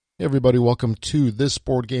Hey everybody, welcome to This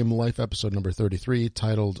Board Game Life, episode number 33,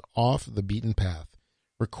 titled Off the Beaten Path,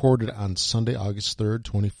 recorded on Sunday, August 3rd,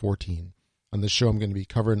 2014. On this show, I'm going to be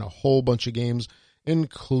covering a whole bunch of games,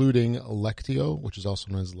 including Lectio, which is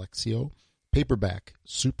also known as Lexio, Paperback,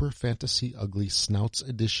 Super Fantasy Ugly Snouts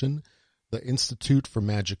Edition, The Institute for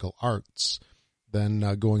Magical Arts, then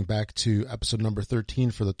going back to episode number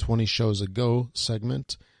 13 for the 20 Shows Ago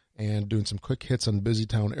segment, and doing some quick hits on Busy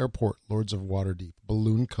Town Airport, Lords of Waterdeep,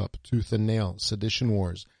 Balloon Cup, Tooth and Nail, Sedition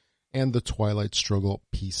Wars, and the Twilight Struggle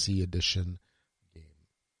PC Edition game.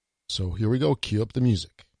 So here we go. Cue up the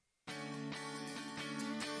music.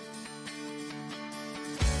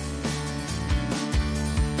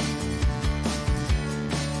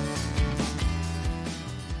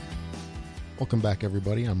 Welcome back,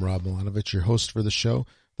 everybody. I'm Rob Milanovich, your host for the show.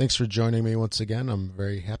 Thanks for joining me once again. I'm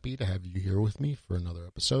very happy to have you here with me for another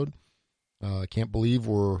episode. I can't believe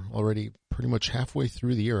we're already pretty much halfway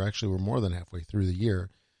through the year. Actually, we're more than halfway through the year.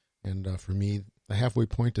 And for me, the halfway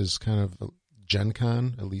point is kind of Gen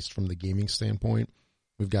Con, at least from the gaming standpoint.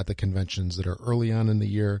 We've got the conventions that are early on in the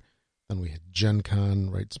year. Then we had Gen Con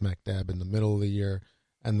right smack dab in the middle of the year.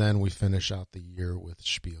 And then we finish out the year with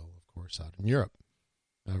Spiel, of course, out in Europe.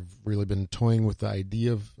 I've really been toying with the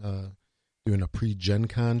idea of doing a pre-Gen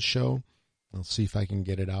Con show. I'll see if I can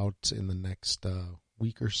get it out in the next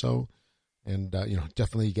week or so. And,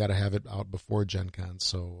 definitely got to have it out before Gen Con.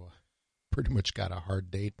 So pretty much got a hard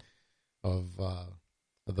date of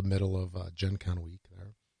the middle of Gen Con week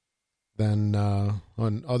there. Then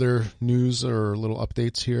on other news or little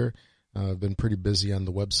updates here, I've been pretty busy on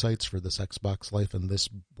the websites for this Xbox Life and this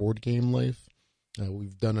Board Game Life.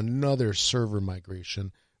 We've done another server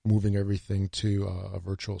migration, moving everything to a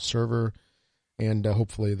virtual server, and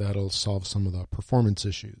hopefully that'll solve some of the performance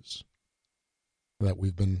issues that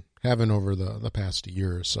we've been having over the past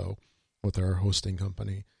year or so with our hosting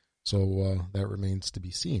company. So that remains to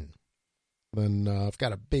be seen. Then I've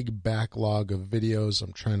got a big backlog of videos.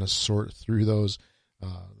 I'm trying to sort through those.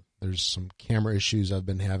 There's some camera issues I've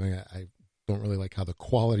been having. I don't really like how the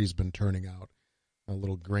quality's been turning out. A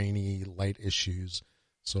little grainy, light issues.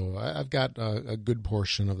 So I've got a good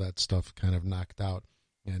portion of that stuff kind of knocked out,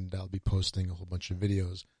 and I'll be posting a whole bunch of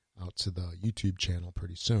videos out to the YouTube channel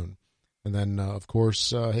pretty soon. And then, of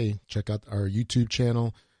course, hey, check out our YouTube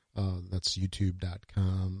channel. That's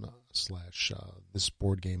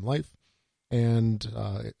youtube.com/thisboardgamelife. And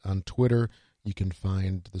on Twitter, you can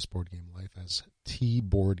find This Board Game Life as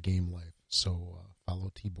tboardgamelife. So follow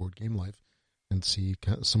tboardgamelife and see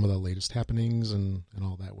some of the latest happenings and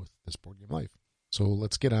all that with This Board Game Life. So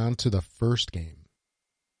let's get on to the first game.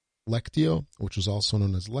 Lectio, which was also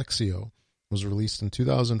known as Lexio, was released in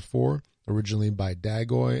 2004, originally by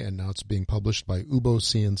Dagoy, and now it's being published by Ubo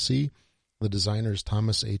CNC. The designer is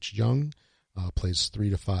Thomas H. Young, plays 3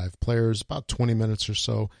 to 5 players, about 20 minutes or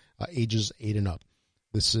so, ages 8 and up.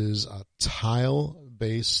 This is a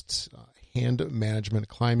tile-based hand management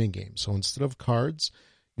climbing game. So instead of cards,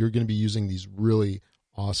 you're going to be using these really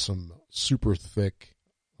awesome, super thick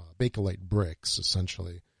Bakelite bricks,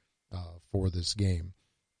 essentially, for this game.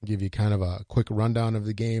 I'll give you kind of a quick rundown of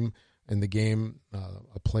the game. In the game,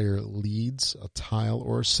 a player leads a tile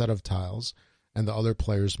or a set of tiles, and the other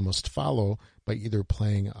players must follow by either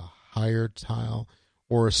playing a higher tile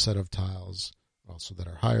or a set of tiles also that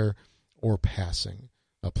are higher, or passing.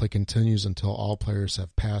 Play continues until all players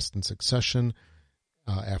have passed in succession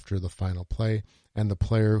after the final play, and the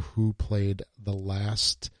player who played the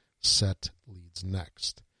last set leads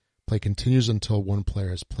next. Play continues until one player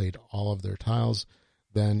has played all of their tiles.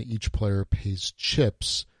 Then each player pays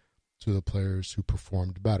chips to the players who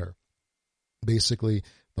performed better. Basically,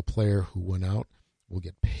 the player who went out will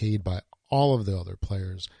get paid by all of the other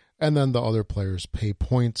players, and then the other players pay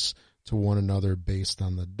points to one another based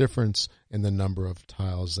on the difference in the number of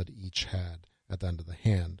tiles that each had at the end of the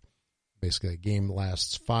hand. Basically, the game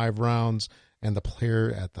lasts 5 rounds, and the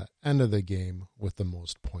player at the end of the game with the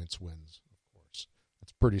most points wins, of course.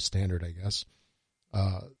 It's pretty standard, I guess.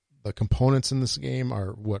 The components in this game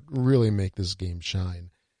are what really make this game shine.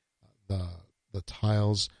 The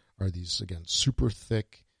tiles are these, again, super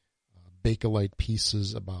thick Bakelite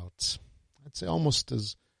pieces, about, I'd say almost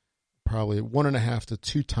as probably 1.5 to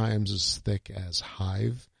 2 times as thick as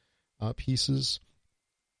Hive pieces.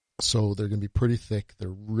 So they're going to be pretty thick. They're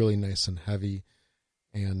really nice and heavy.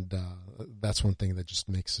 And that's one thing that just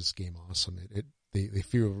makes this game awesome. They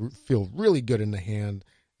feel really good in the hand,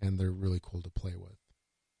 and they're really cool to play with.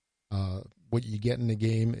 What you get in the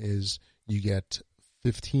game is you get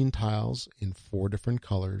 15 tiles in 4 different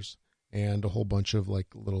colors and a whole bunch of like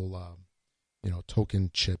little, token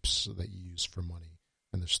chips that you use for money.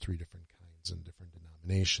 And there's 3 different kinds. religions and different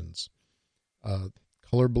denominations.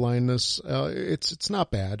 Color blindness, it's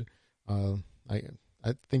not bad.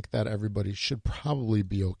 I think that everybody should probably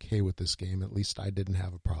be okay with this game. At least I didn't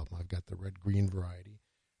have a problem. I've got the red-green variety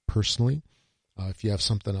personally. If you have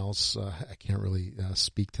something else, I can't really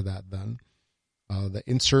speak to that then. The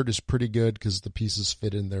insert is pretty good because the pieces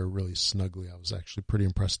fit in there really snugly. I was actually pretty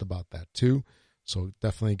impressed about that too. So it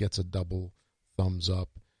definitely gets a double thumbs up.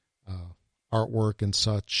 Artwork and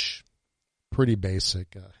such, pretty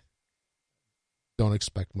basic. Don't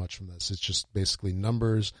expect much from this. It's just basically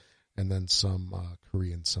numbers and then some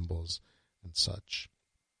Korean symbols and such.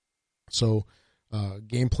 So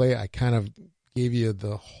gameplay, I kind of gave you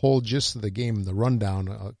the whole gist of the game, the rundown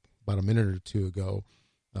about a minute or two ago.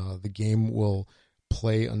 The game will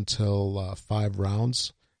play until 5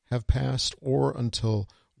 rounds have passed or until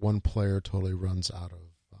one player totally runs out of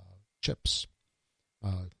chips.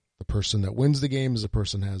 The person that wins the game is the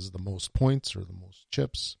person who has the most points or the most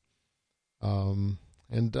chips.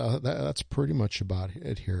 That's pretty much about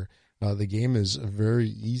it here. The game is very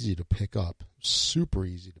easy to pick up, super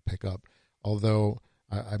easy to pick up, although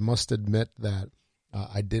I must admit that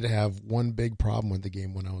I did have one big problem with the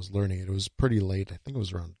game when I was learning it. It was pretty late. I think it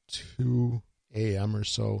was around 2 a.m. or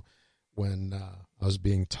so when I was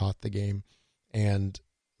being taught the game. And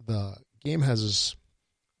the game has this,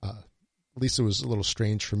 at least it was a little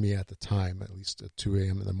strange for me at the time, at least at 2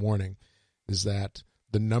 a.m. in the morning, is that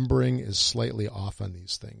the numbering is slightly off on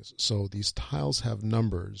these things. So these tiles have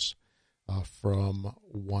numbers from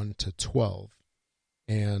 1 to 12.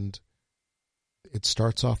 And it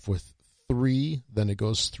starts off with 3, then it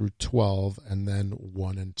goes through 12, and then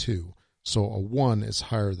 1 and 2. So a 1 is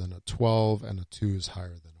higher than a 12, and a 2 is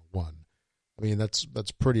higher than a 1. I mean, that's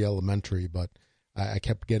pretty elementary, but I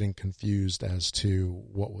kept getting confused as to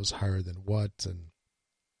what was higher than what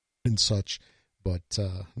and such. But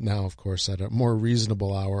now, of course, at a more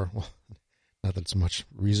reasonable hour, well, not that it's much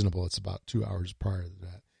reasonable, it's about 2 hours prior to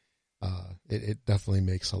that, it definitely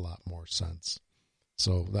makes a lot more sense.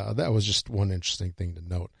 So that was just one interesting thing to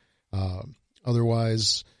note.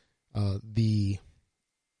 Otherwise, the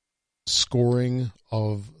scoring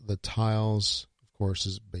of the tiles, of course,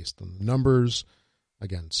 is based on the numbers.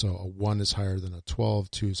 Again, so a 1 is higher than a 12,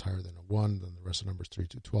 2 is higher than a 1, then the rest of the numbers 3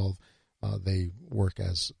 to 12. They work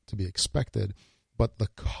as to be expected. But the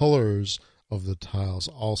colors of the tiles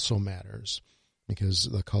also matters because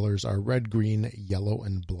the colors are red, green, yellow,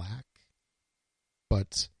 and black.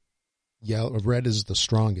 But red is the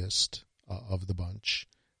strongest of the bunch,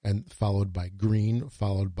 and followed by green,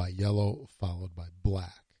 followed by yellow, followed by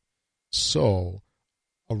black. So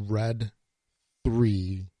a red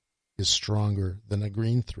 3 is stronger than a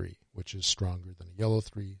green 3, which is stronger than a yellow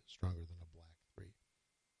 3, stronger than a black 3.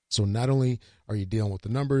 So not only are you dealing with the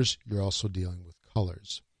numbers, you're also dealing with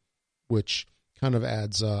colors, which kind of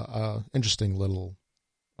adds a interesting little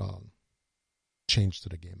change to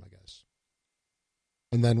the game, I guess.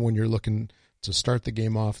 And then when you're looking to start the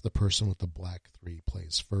game off, the person with the black 3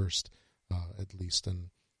 plays first, at least in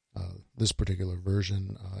this particular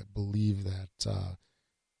version. I believe that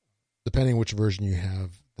depending which version you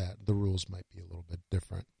have, that the rules might be a little bit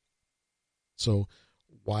different. So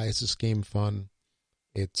why is this game fun?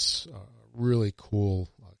 It's a really cool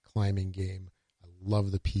climbing game. I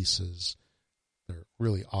love the pieces. They're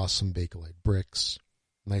really awesome Bakelite bricks,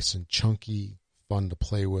 nice and chunky, fun to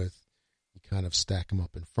play with. You kind of stack them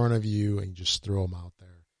up in front of you and you just throw them out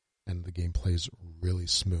there, and the game plays really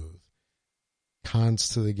smooth. Cons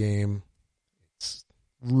to the game, it's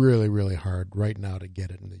really, really hard right now to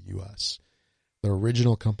get it in the U.S. The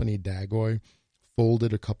original company, Dagoy,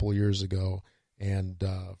 folded a couple years ago, and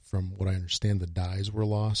from what I understand, the dies were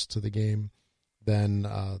lost to the game. Then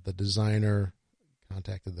the designer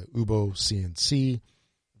contacted the Ubo CNC.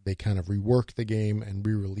 They kind of reworked the game and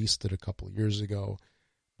re-released it a couple of years ago,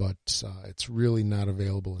 but it's really not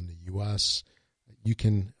available in the U.S.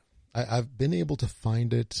 I've been able to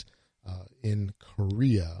find it in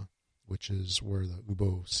Korea, which is where the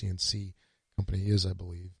Ubo CNC company is, I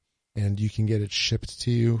believe. And you can get it shipped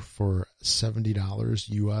to you for $70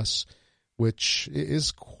 US, which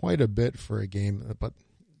is quite a bit for a game, but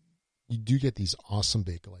you do get these awesome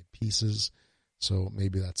Bakelite pieces, so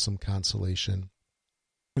maybe that's some consolation.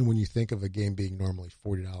 And when you think of a game being normally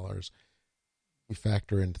 $40, you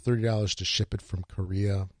factor in $30 to ship it from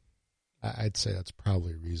Korea, I'd say that's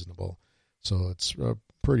probably reasonable. So it's a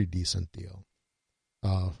pretty decent deal.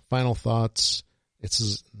 Final thoughts.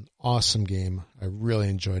 It's an awesome game. I really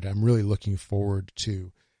enjoyed it. I'm really looking forward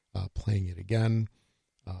to playing it again.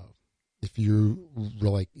 If you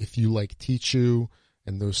like Tichu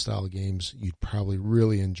and those style games, you'd probably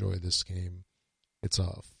really enjoy this game. It's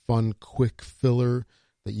a fun, quick filler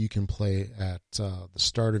that you can play at the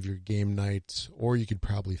start of your game night, or you could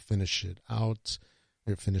probably finish out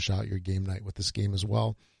your game night with this game as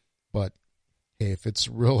well. But hey, if it's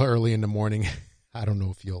real early in the morning, I don't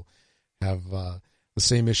know if you'll have the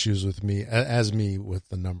same issues with me as me with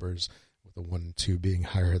the numbers, with the 1 and 2 being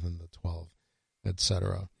higher than the 12,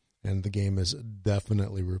 etc. And the game is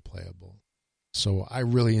definitely replayable. So I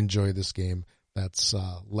really enjoy this game. That's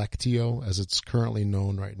Lectio, as it's currently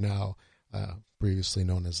known right now, previously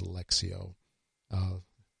known as Lexio.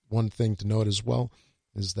 One thing to note as well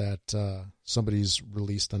is that somebody's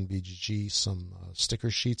released on BGG some sticker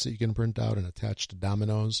sheets that you can print out and attach to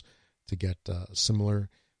dominoes to get a similar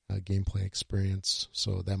gameplay experience.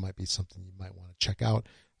 So that might be something you might want to check out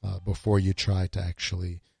before you try to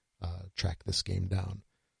actually track this game down.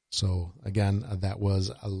 So again, that was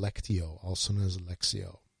Lectio, also known as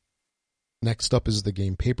Lexio. Next up is the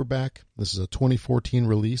game Paperback. This is a 2014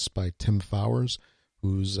 release by Tim Fowers,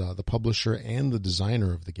 who's the publisher and the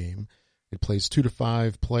designer of the game. It plays 2 to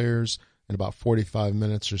 5 players in about 45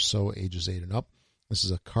 minutes or so, ages 8 and up. This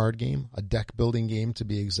is a card game, a deck building game to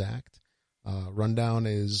be exact. Rundown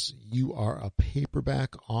is you are a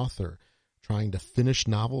paperback author trying to finish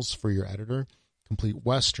novels for your editor, complete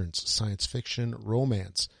westerns, science fiction,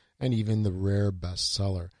 romance, and even the rare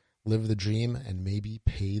bestseller. Live the dream and maybe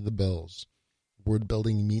pay the bills. Word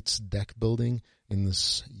building meets deck building in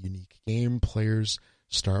this unique game. Players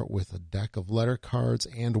start with a deck of letter cards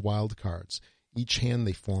and wild cards. Each hand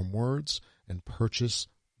they form words and purchase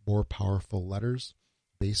more powerful letters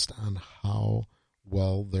based on how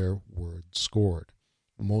well their word scored.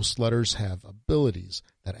 Most letters have abilities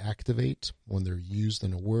that activate when they're used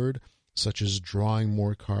in a word, such as drawing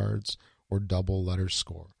more cards or double letter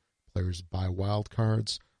score. Players buy wild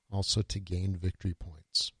cards also to gain victory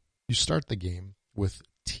points. You start the game with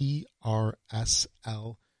T, R, S,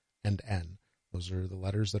 L, and N. Those are the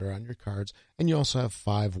letters that are on your cards. And you also have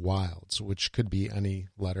 5 wilds, which could be any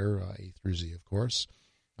letter, A through Z, of course.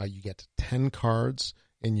 You get 10 cards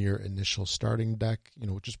in your initial starting deck,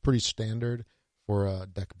 which is pretty standard for a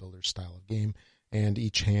deck builder style of game. And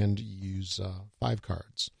each hand you use 5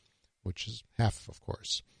 cards, which is half, of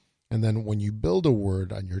course. And then when you build a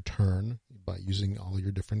word on your turn by using all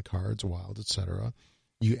your different cards, wild, etc.,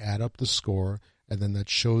 you add up the score, and then that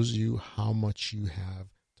shows you how much you have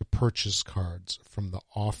to purchase cards from the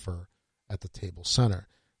offer at the table center.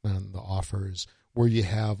 And the offer is where you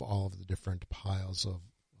have all of the different piles of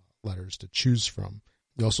letters to choose from.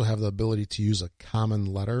 You also have the ability to use a common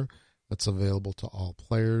letter that's available to all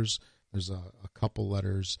players. There's a couple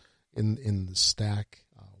letters in the stack.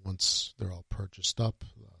 Once they're all purchased up,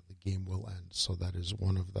 the game will end. So that is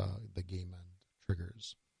one of the game end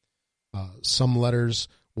triggers. Some letters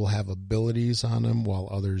will have abilities on them while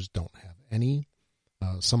others don't have any.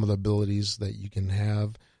 Some of the abilities that you can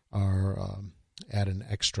have are add an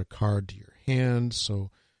extra card to your hand.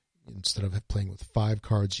 So instead of playing with 5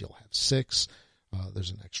 cards, you'll have 6.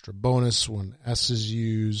 There's an extra bonus when S is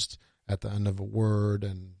used at the end of a word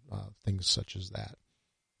and things such as that.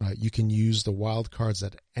 You can use the wild cards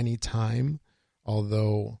at any time,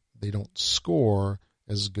 although they don't score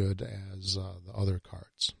as good as the other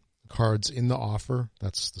cards. Cards in the offer,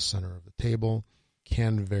 that's the center of the table,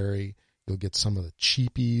 can vary. You'll get some of the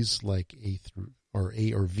cheapies like A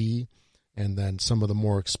or V, and then some of the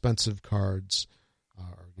more expensive cards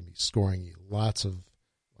are going to be scoring you lots of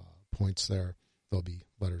points there. There'll be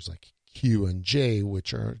letters like Q and J,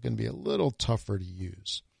 which are going to be a little tougher to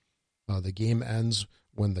use. The game ends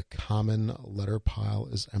when the common letter pile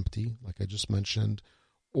is empty, like I just mentioned,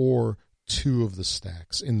 or 2 of the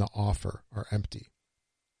stacks in the offer are empty.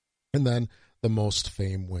 And then the most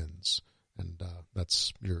fame wins, and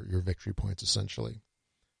that's your victory points, essentially.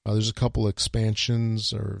 There's a couple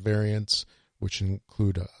expansions or variants, which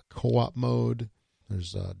include a co-op mode.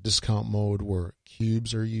 There's a discount mode where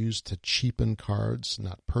cubes are used to cheapen cards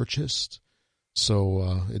not purchased.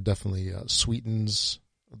 So it definitely sweetens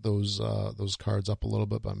those cards up a little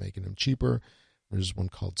bit by making them cheaper. There's one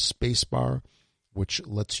called Spacebar, which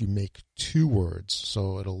lets you make 2 words.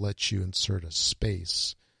 So it'll let you insert a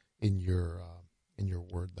space in your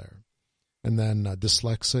word there. And then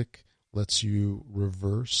Dyslexic lets you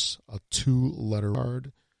reverse a 2-letter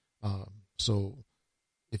card. So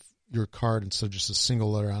if your card, instead of just a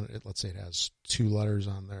single letter on it, let's say it has 2 letters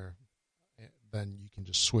on there, then you can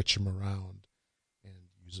just switch them around and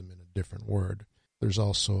use them in a different word. There's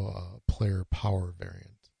also a player power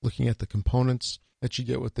variant. Looking at the components that you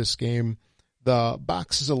get with this game, the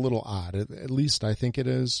box is a little odd. At least I think it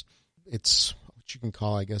is. It's what you can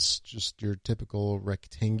call, I guess, just your typical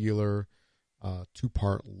rectangular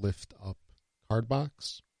 2-part lift-up card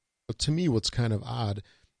box. But to me, what's kind of odd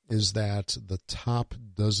is that the top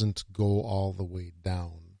doesn't go all the way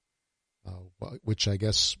down, which I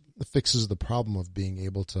guess fixes the problem of being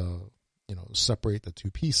able to, separate the two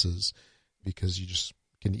pieces, because you just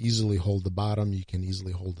can easily hold the bottom, you can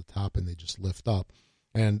easily hold the top, and they just lift up.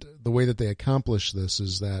 And the way that they accomplish this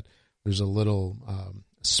is that there's a little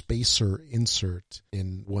spacer insert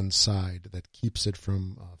in one side that keeps it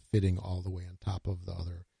from fitting all the way on top of the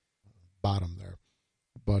other bottom there.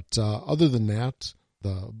 But other than that,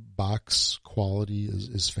 the box quality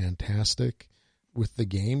is fantastic. With the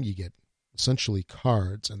game, you get essentially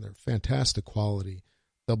cards, and they're fantastic quality.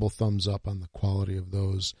 Double thumbs up on the quality of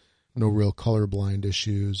those. No real colorblind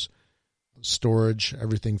issues. Storage,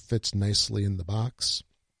 everything fits nicely in the box.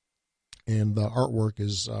 And the artwork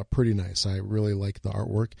is pretty nice. I really like the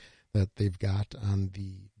artwork that they've got on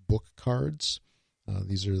the book cards.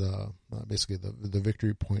 These are basically the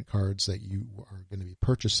victory point cards that you are going to be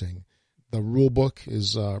purchasing. The rule book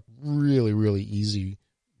is really, really easy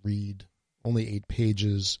read. Only 8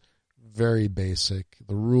 pages. Very basic.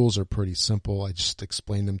 The rules are pretty simple. I just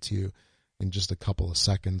explained them to you in just a couple of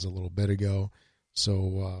seconds a little bit ago.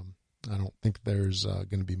 So I don't think there's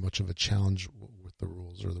going to be much of a challenge with the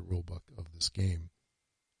rules or the rule book of this game.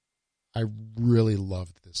 I really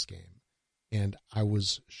loved this game, and I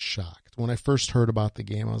was shocked. When I first heard about the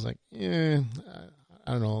game, I was like, I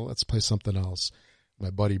don't know, let's play something else. My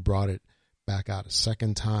buddy brought it back out a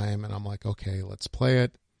second time, and I'm like, okay, let's play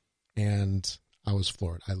it. And I was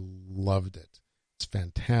floored. I loved it. It's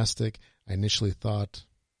fantastic. I initially thought,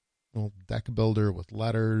 deck builder with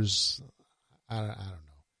letters, I don't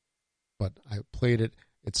know. But I played it.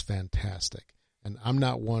 It's fantastic. And I'm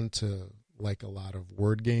not one to like a lot of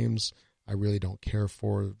word games. I really don't care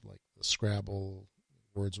for like the Scrabble,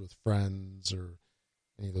 Words with Friends, or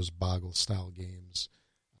any of those Boggle style games.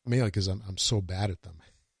 Mainly because I'm so bad at them.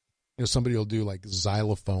 Somebody will do like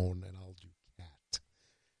xylophone and I'll do cat.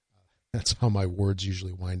 That's how my words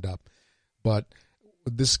usually wind up. But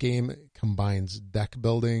this game combines deck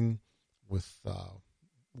building with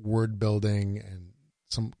word building and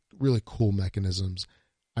some really cool mechanisms.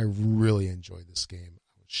 I really enjoyed this game.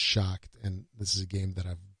 I was shocked, and this is a game that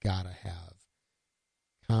I've got to have.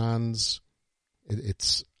 Cons,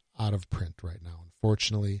 it's out of print right now.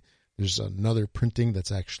 Unfortunately, there's another printing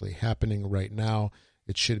that's actually happening right now.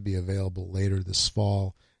 It should be available later this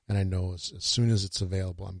fall, and I know as soon as it's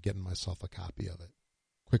available, I'm getting myself a copy of it.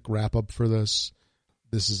 Quick wrap-up for this.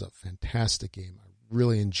 This is a fantastic game. I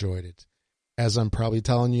really enjoyed it. As I'm probably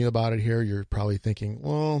telling you about it here, you're probably thinking,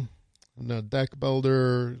 well, no, deck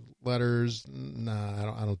builder, letters,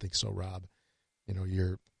 nah, I don't think so, Rob.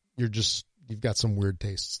 You've got some weird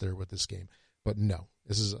tastes there with this game. But no,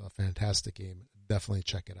 this is a fantastic game. Definitely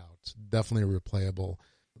check it out. It's definitely replayable.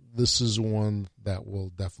 This is one that will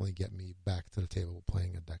definitely get me back to the table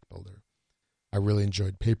playing a deck builder. I really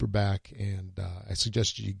enjoyed Paperback, and I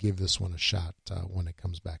suggest you give this one a shot when it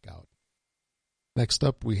comes back out. Next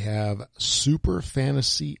up, we have Super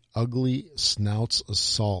Fantasy Ugly Snouts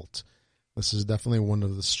Assault. This is definitely one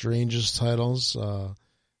of the strangest titles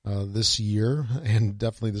this year, and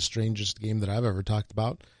definitely the strangest game that I've ever talked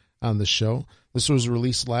about on the show. This was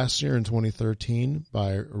released last year in 2013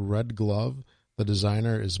 by Red Glove. The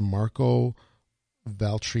designer is Marco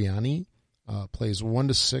Valtriani. Plays 1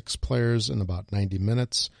 to 6 players in about 90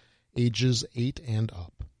 minutes, ages 8 and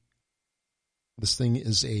up. This thing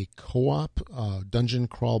is a co-op dungeon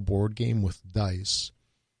crawl board game with dice.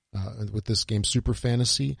 With this game, Super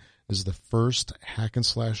Fantasy is the first hack and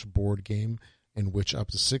slash board game in which up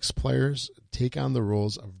to 6 players take on the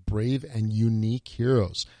roles of brave and unique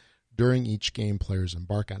heroes. During each game, players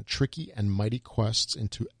embark on tricky and mighty quests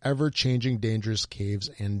into ever-changing dangerous caves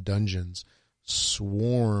and dungeons,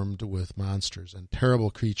 swarmed with monsters and terrible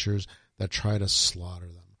creatures that try to slaughter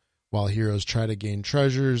them, while heroes try to gain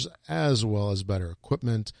treasures as well as better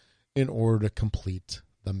equipment in order to complete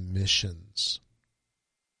the missions.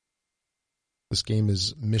 This game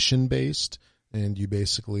is mission-based, and you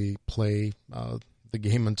basically play the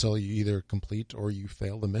game until you either complete or you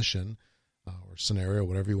fail the mission or scenario,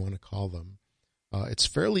 whatever you want to call them. It's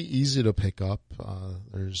fairly easy to pick up.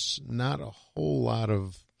 There's not a whole lot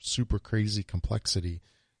of super crazy complexity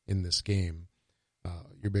in this game.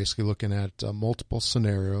 You're basically looking at multiple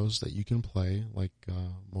scenarios that you can play, like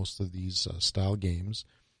most of these style games.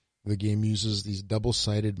 The game uses these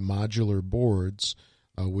double-sided modular boards,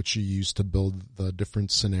 which you use to build the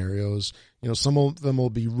different scenarios. Some of them will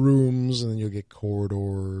be rooms, and then you'll get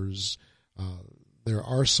corridors. There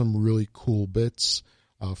are some really cool bits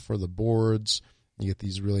for the boards. You get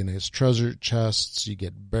these really nice treasure chests. You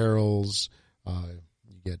get barrels.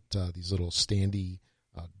 You You get these little standy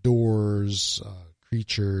doors,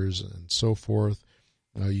 creatures, and so forth.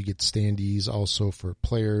 You get standees also for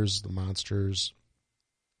players, the monsters.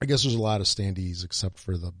 I guess there's a lot of standees except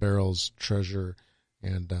for the barrels, treasure,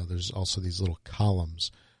 and there's also these little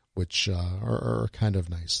columns, which are kind of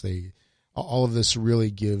nice. All of this really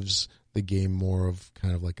gives the game more of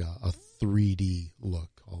kind of like a 3D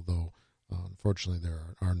look, although unfortunately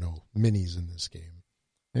there are no minis in this game.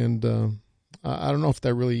 And I don't know if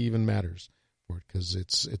that really even matters for it, because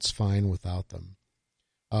it's fine without them.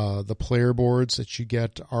 The player boards that you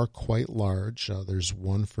get are quite large. There's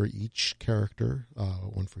one for each character,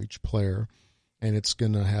 one for each player, and it's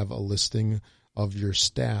going to have a listing of your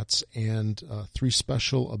stats and 3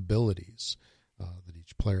 special abilities that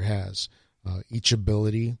each player has. Each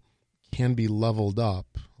ability can be leveled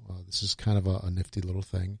up. This is kind of a nifty little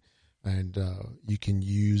thing, and you can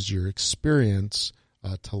use your experience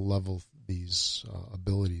to level these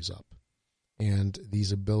abilities up. And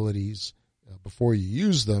these abilities, before you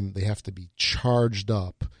use them, they have to be charged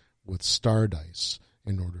up with star dice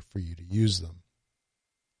in order for you to use them.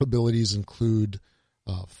 Abilities include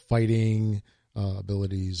fighting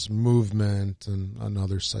abilities, movement, and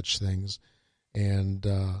other such things. And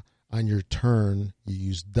on your turn, you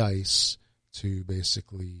use dice to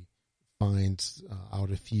basically find out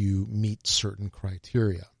if you meet certain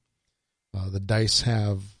criteria. The dice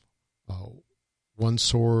have 1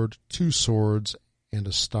 sword, 2 swords, and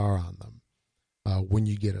a star on them. When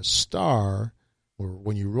you get a star, or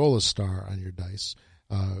when you roll a star on your dice,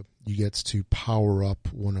 you get to power up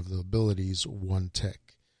one of the abilities 1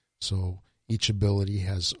 tick. So each ability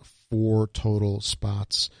has 4 total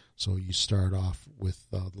spots. So you start off with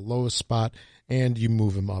the lowest spot, and you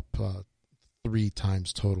move them up 3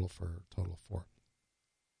 times total for a total of 4.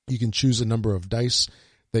 You can choose a number of dice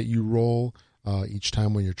that you roll each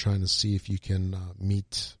time when you're trying to see if you can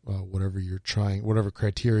meet whatever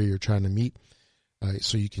criteria you're trying to meet.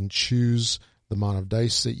 So you can choose the amount of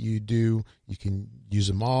dice that you do. You can use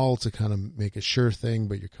them all to kind of make a sure thing,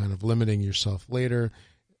 but you're kind of limiting yourself later.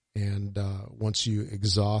 And once you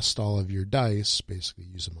exhaust all of your dice, basically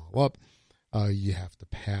use them all up, you have to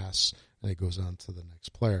pass, and it goes on to the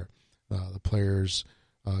next player. The players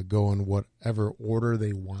go in whatever order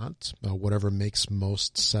they want. Whatever makes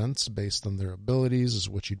most sense based on their abilities is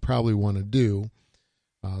what you'd probably want to do.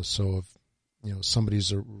 So if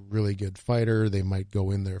somebody's a really good fighter, they might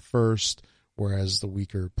go in there first, whereas the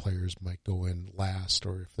weaker players might go in last,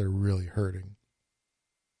 or if they're really hurting.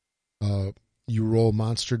 You roll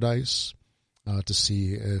monster dice to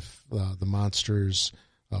see if the monsters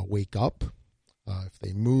wake up, if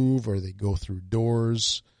they move or they go through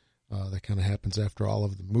doors. That kind of happens after all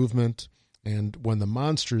of the movement. And when the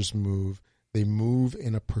monsters move, they move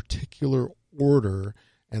in a particular order,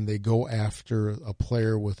 and they go after a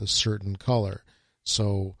player with a certain color.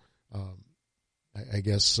 So I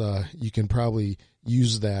guess you can probably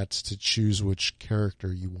use that to choose which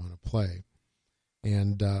character you want to play.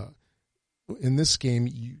 And in this game,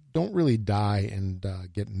 you don't really die and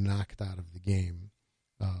get knocked out of the game.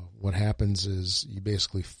 What happens is you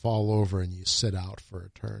basically fall over and you sit out for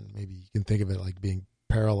a turn. Maybe you can think of it like being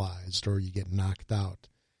paralyzed, or you get knocked out.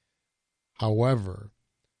 However,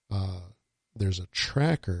 there's a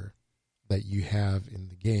tracker that you have in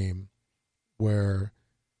the game where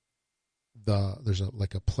there's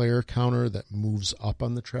a player counter that moves up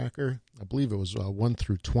on the tracker. I believe it was 1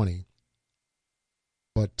 through 20.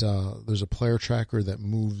 But there's a player tracker that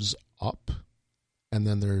moves up, and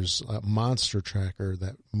then there's a monster tracker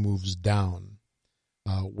that moves down.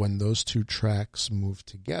 When those 2 tracks move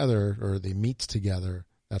together, or they meet together,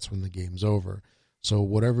 that's when the game's over. So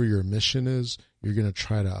whatever your mission is, you're going to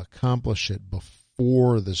try to accomplish it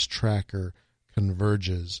before this tracker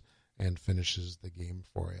converges and finishes the game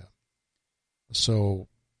for you. So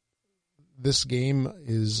this game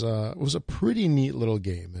was a pretty neat little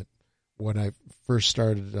game. When I first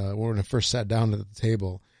sat down at the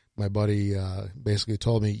table, my buddy basically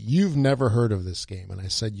told me, "You've never heard of this game." And I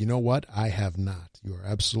said, "You know what? I have not. You are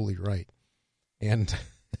absolutely right." And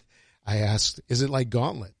I asked, "Is it like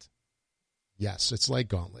Gauntlet?" Yes, it's like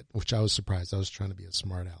Gauntlet, which I was surprised. I was trying to be a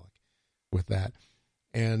smart aleck with that.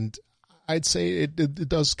 And I'd say it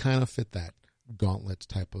does kind of fit that Gauntlet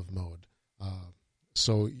type of mode.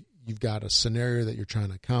 So you've got a scenario that you're trying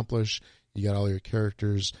to accomplish. You got all your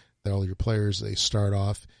characters, all your players. They start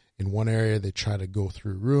off in one area. They try to go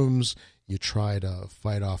through rooms. You try to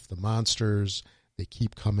fight off the monsters. They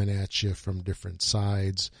keep coming at you from different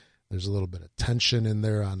sides. There's a little bit of tension in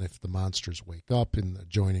there on if the monsters wake up in the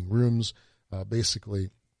adjoining rooms. Basically,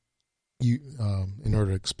 in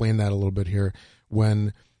order to explain that a little bit here,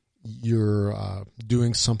 when you're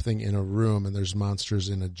doing something in a room and there's monsters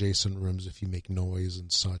in adjacent rooms. If you make noise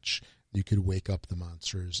and such, you could wake up the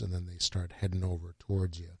monsters and then they start heading over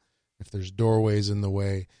towards you. If there's doorways in the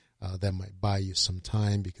way, that might buy you some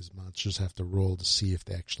time because monsters have to roll to see if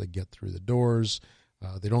they actually get through the doors.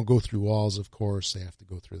 They don't go through walls, of course. They have to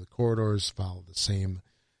go through the corridors, follow the same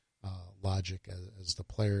logic as the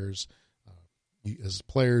players. As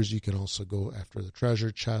players, you can also go after the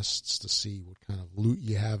treasure chests to see what kind of loot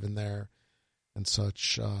you have in there and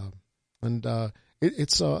such.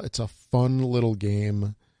 It's a fun little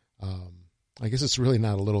game. I guess it's really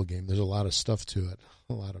not a little game. There's a lot of stuff to it,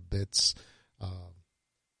 a lot of bits.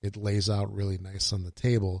 It lays out really nice on the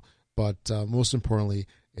table, but most importantly,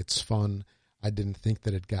 it's fun. I didn't think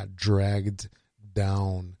that it got dragged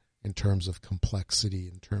down in terms of complexity,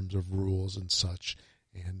 in terms of rules and such,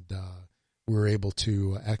 and we were able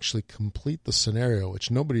to actually complete the scenario, which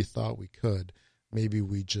nobody thought we could. Maybe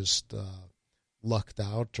we just lucked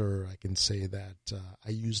out, or I can say that I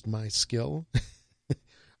used my skill.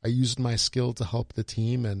 I used my skill to help the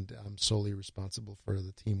team, and I'm solely responsible for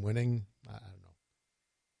the team winning. I don't know.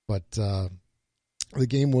 But the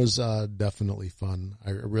game was definitely fun. I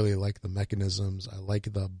really like the mechanisms. I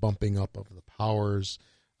like the bumping up of the powers.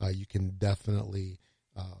 You can definitely,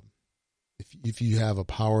 if you have a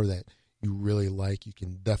power that you really like, you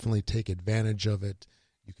can definitely take advantage of it.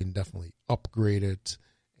 You can definitely upgrade it.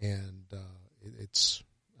 And it's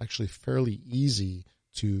actually fairly easy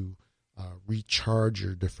to recharge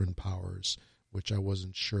your different powers, which I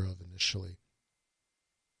wasn't sure of initially.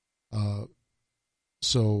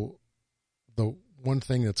 So the one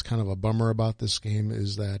thing that's kind of a bummer about this game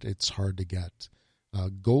is that it's hard to get.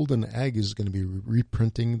 Golden Egg is going to be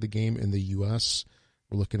reprinting the game in the U.S.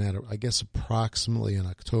 We're looking at, I guess, approximately an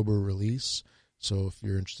October release. So if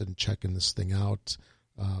you're interested in checking this thing out,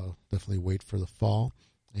 definitely wait for the fall,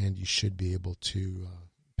 and you should be able to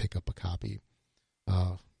pick up a copy.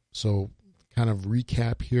 So kind of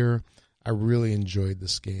recap here, I really enjoyed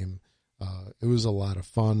this game. It was a lot of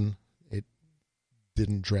fun. It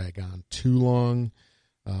didn't drag on too long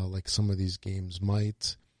like some of these games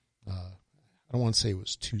might. I don't want to say it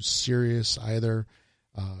was too serious either.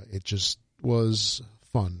 It just was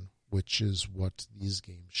fun, which is what these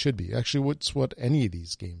games should be. Actually, what any of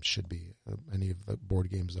these games should be, any of the board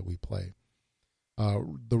games that we play.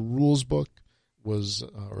 The rules book was,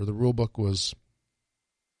 or the rule book was,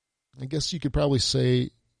 I guess you could probably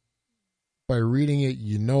say, by reading it,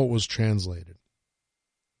 you know it was translated.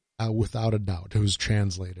 Without a doubt, it was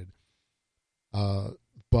translated.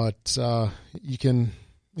 But you can,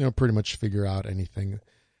 pretty much figure out anything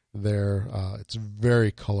there. It's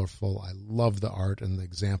very colorful. I love the art and the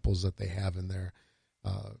examples that they have in there.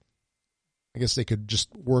 I guess they could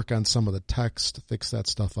just work on some of the text, fix that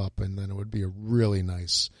stuff up, and then it would be a really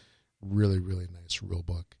nice, really, really nice rule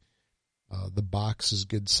book. The box is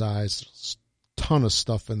good size. There's a ton of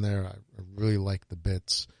stuff in there. I really like the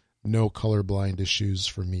bits. No colorblind issues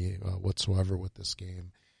for me whatsoever with this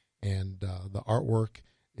game. And the artwork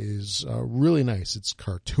is really nice. It's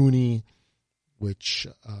cartoony, which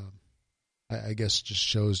I guess just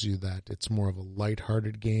shows you that it's more of a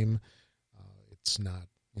lighthearted game. It's not,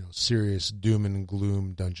 serious doom and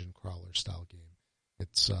gloom dungeon crawler style game.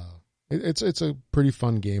 It's a pretty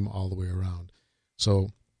fun game all the way around. So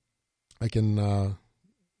I can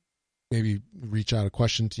maybe reach out a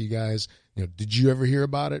question to you guys. Did you ever hear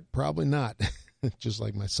about it? Probably not, just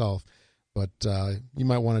like myself. But you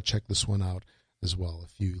might want to check this one out as well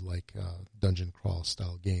if you like dungeon crawl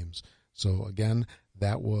style games. So again,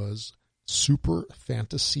 that was Super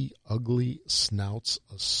Fantasy Ugly Snouts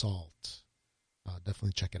Assault.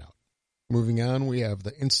 Definitely check it out. Moving on, we have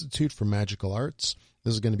the Institute for Magical Arts.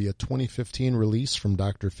 This is going to be a 2015 release from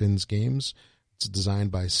Dr. Finn's Games. It's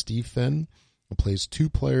designed by Steve Finn. It plays 2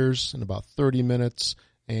 players in about 30 minutes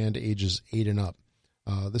and ages 8 and up.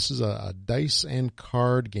 This is a dice and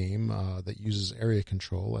card game that uses area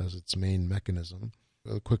control as its main mechanism.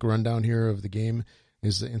 A quick rundown here of the game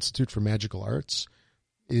is the Institute for Magical Arts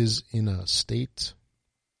is in a state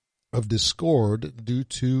of discord due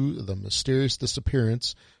to the mysterious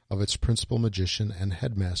disappearance of its principal magician and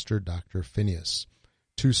headmaster, Dr. Phineas.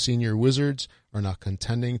 2 senior wizards are now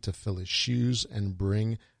contending to fill his shoes and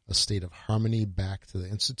bring a state of harmony back to the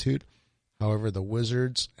Institute. However, the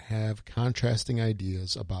wizards have contrasting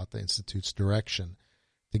ideas about the Institute's direction.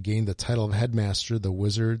 To gain the title of headmaster, the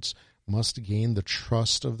wizards must gain the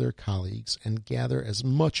trust of their colleagues and gather as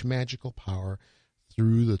much magical power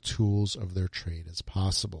through the tools of their trade as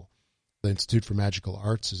possible. The Institute for Magical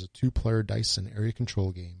Arts is a 2-player dice and area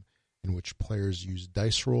control game in which players use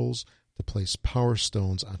dice rolls to place power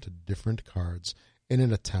stones onto different cards in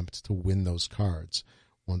an attempt to win those cards.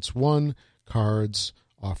 Once won, cards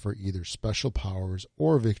offer either special powers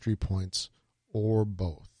or victory points or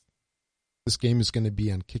both. This game is going to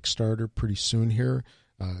be on Kickstarter pretty soon here.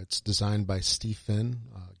 It's designed by Steve Finn,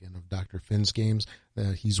 again, of Dr. Finn's Games.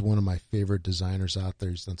 He's one of my favorite designers out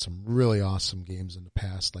there. He's done some really awesome games in the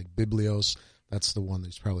past, like Biblios. That's the one that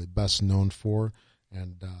he's probably best known for.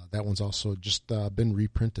 And that one's also just been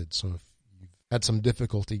reprinted. So if you've had some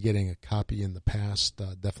difficulty getting a copy in the past,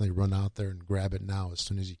 definitely run out there and grab it now as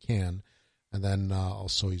soon as you can. And then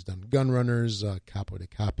also he's done Gunrunners, Capo de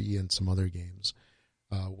Capi, and some other games.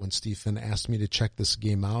 When Stephen asked me to check this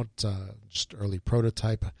game out, just early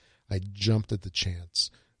prototype, I jumped at the chance.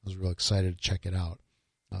 I was real excited to check it out.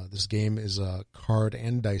 This game is a card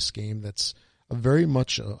and dice game that's very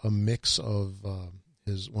much a mix of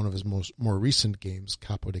one of his more recent games,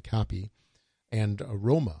 Capo de Capi, and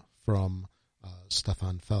Aroma from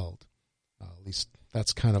Stefan Feld. At least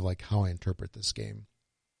that's kind of like how I interpret this game.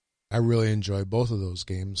 I really enjoy both of those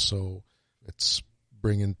games, so it's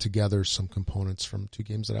bringing together some components from two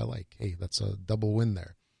games that I like. Hey, that's a double win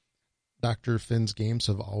there. Dr. Finn's Games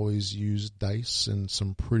have always used dice in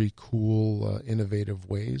some pretty cool, innovative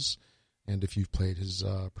ways. And if you've played his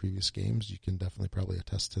previous games, you can definitely probably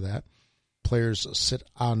attest to that. Players sit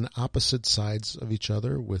on opposite sides of each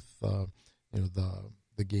other with the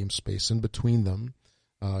game space in between them.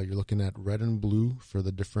 You're looking at red and blue for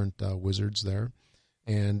the different wizards there.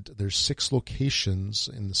 And there's 6 locations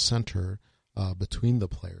in the center between the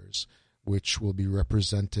players, which will be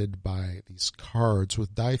represented by these cards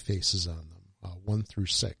with die faces on them, 1 through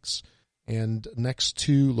 6. And next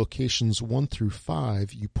to locations 1 through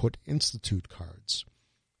 5, you put institute cards.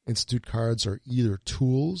 Institute cards are either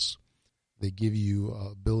tools, they give you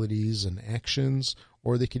abilities and actions,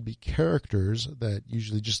 or they could be characters that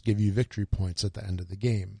usually just give you victory points at the end of the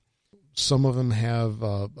game. Some of them have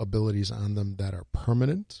abilities on them that are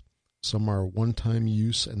permanent. Some are one-time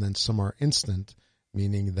use, and then some are instant,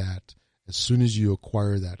 meaning that as soon as you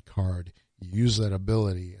acquire that card, you use that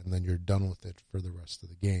ability, and then you're done with it for the rest of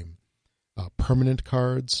the game. Permanent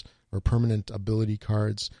cards or permanent ability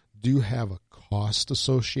cards do have a cost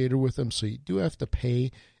associated with them, so you do have to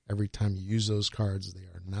pay every time you use those cards. They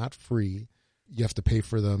are not free. You have to pay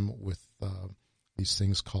for them with these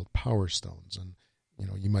things called power stones, and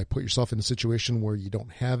you might put yourself in a situation where you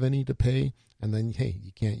don't have any to pay, and then, hey,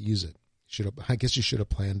 you can't use it. I guess you should have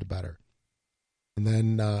planned better. And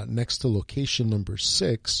then next to location number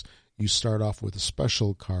 6, you start off with a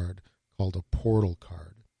special card called a portal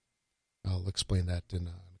card. I'll explain that in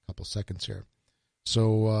a couple seconds here.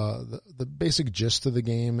 So the basic gist of the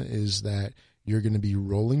game is that you're going to be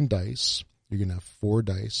rolling dice. You're going to have 4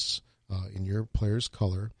 dice in your player's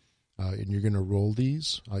color. And you're going to roll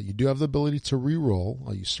these. You do have the ability to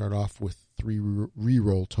re-roll. You start off with 3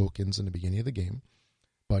 re-roll tokens in the beginning of the game.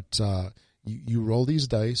 But you roll these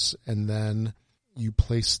dice, and then you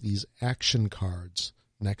place these action cards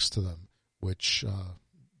next to them, which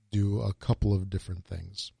do a couple of different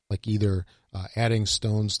things, like either adding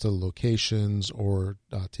stones to locations or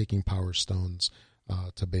taking power stones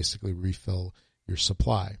to basically refill your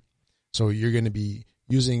supply. So you're going to be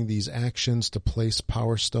using these actions to place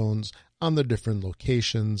power stones on the different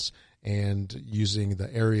locations, and using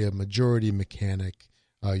the area majority mechanic,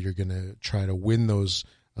 you're going to try to win those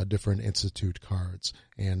different institute cards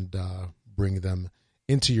and bring them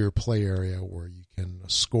into your play area where you can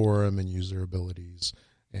score them and use their abilities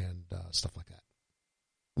and stuff like that.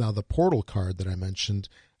 Now, the portal card that I mentioned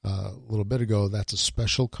a little bit ago, that's a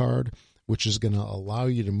special card which is going to allow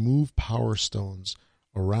you to move power stones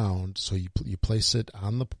around. So you place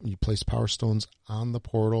power stones on the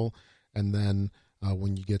portal, and then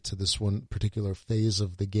when you get to this one particular phase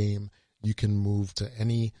of the game, you can move to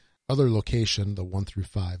any other location, the 1 through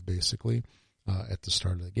 5 basically, at the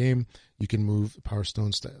start of the game. You can move power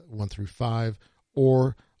stones to 1 through 5,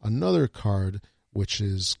 or another card which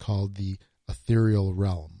is called the Ethereal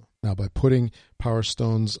Realm. Now, by putting power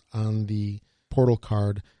stones on the portal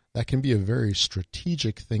card, that can be a very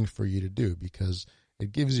strategic thing for you to do, because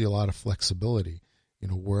it gives you a lot of flexibility.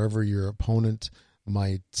 Wherever your opponent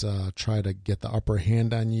might try to get the upper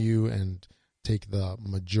hand on you and take the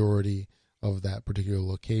majority of that particular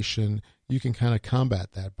location, you can kind of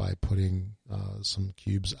combat that by putting some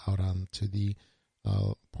cubes out onto the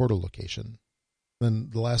portal location. Then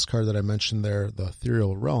the last card that I mentioned there, the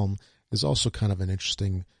Ethereal Realm, is also kind of an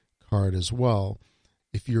interesting card as well.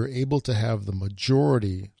 If you're able to have the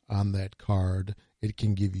majority on that card, it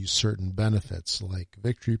can give you certain benefits like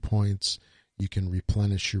victory points. You can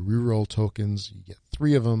replenish your reroll tokens. You get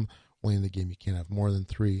 3 of them. Only in the game you can't have more than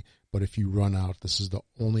 3. But if you run out, this is the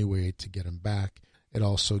only way to get them back. it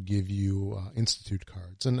also gives you institute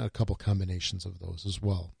cards and a couple combinations of those as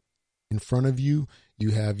well. In front of you,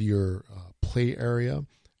 you have your play area,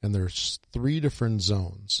 and there's 3 different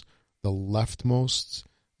zones. The leftmost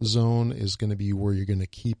zone is going to be where you're going to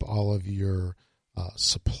keep all of your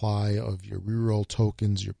supply of your reroll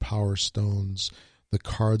tokens, your power stones, the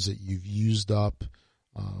cards that you've used up,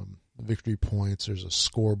 victory points. There's a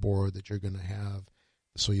scoreboard that you're going to have.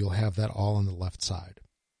 So you'll have that all on the left side.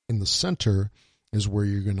 In the center is where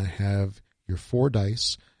you're going to have your 4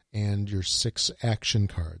 dice and your 6 action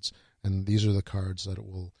cards. And these are the cards that it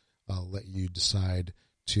will let you decide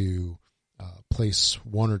to place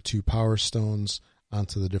 1 or 2 power stones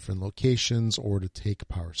onto the different locations or to take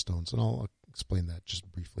power stones. And I'll explain that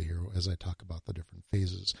just briefly here as I talk about the different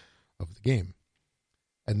phases of the game.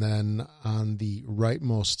 And then on the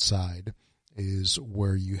rightmost side is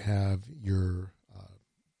where you have your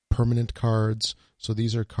permanent cards. So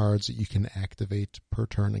these are cards that you can activate per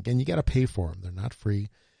turn. Again, you got to pay for them. They're not free.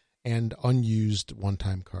 And unused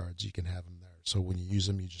one-time cards, you can have them there. So when you use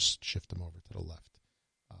them, you just shift them over to the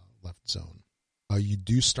left zone. You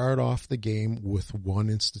do start off the game with 1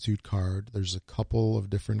 institute card. There's a couple of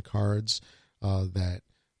different cards that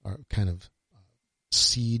are kind of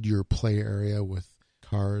seed your play area with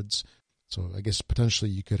cards. So I guess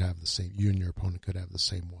potentially you could have the same, you and your opponent could have the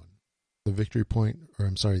same one.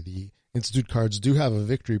 The institute cards do have a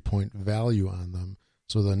victory point value on them.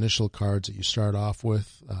 So the initial cards that you start off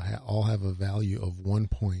with all have a value of 1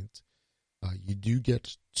 point. You do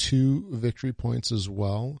get 2 victory points as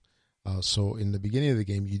well. So in the beginning of the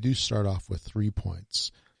game, you do start off with 3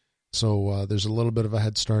 points. So there's a little bit of a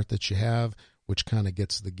head start that you have, which kind of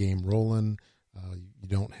gets the game rolling. You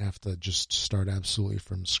don't have to just start absolutely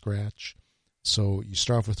from scratch. So you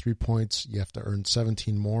start off with 3 points. You have to earn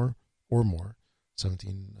 17 more,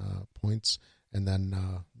 17 points. And then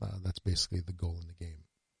that's basically the goal in the game,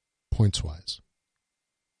 points-wise.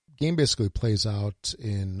 Game basically plays out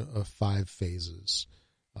in 5 phases.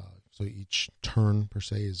 So each turn, per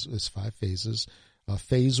se, is 5 phases.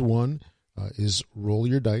 Phase 1 is roll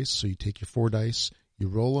your dice. So you take your 4 dice, you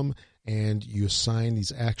roll them, and you assign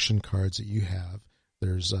these action cards that you have.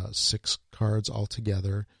 There's 6 cards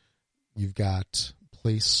altogether. You've got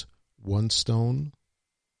place 1 stone,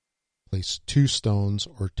 place 2 stones,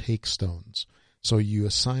 or take stones. So you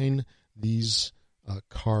assign these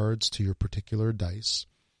cards to your particular dice,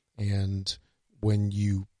 and when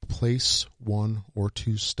you place 1 or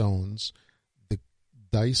 2 stones, the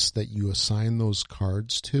dice that you assign those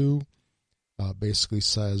cards to basically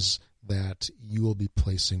says that you will be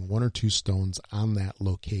placing 1 or 2 stones on that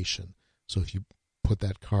location. So if you put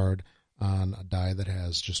that card on a die that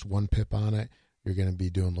has just 1 pip on it, you're going to be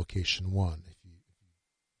doing location 1. If you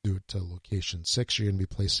do it to location 6, you're going to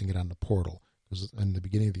be placing it on the portal, because in the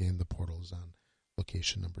beginning of the game, the portal is on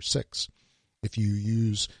location number 6. If you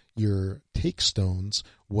use your take stones,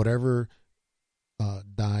 whatever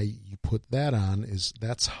die you put that on,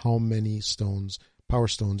 that's how many stones, power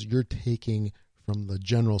stones, you're taking from the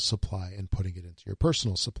general supply and putting it into your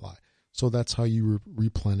personal supply. So that's how you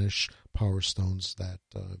replenish power stones that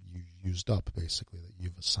you used up, basically, that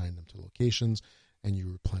you've assigned them to locations, and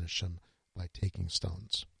you replenish them by taking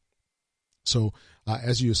stones. So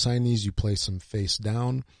as you assign these, you place them face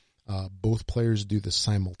down. Both players do this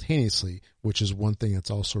simultaneously, which is one thing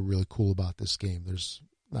that's also really cool about this game. There's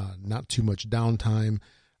not too much downtime.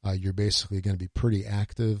 You're basically going to be pretty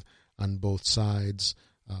active on both sides,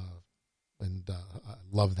 and I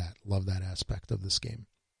love that aspect of this game.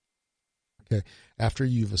 Okay, after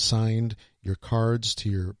you've assigned your cards to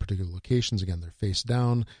your particular locations, again, they're face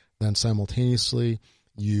down, then simultaneously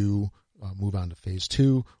you move on to phase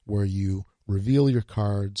 2, where you reveal your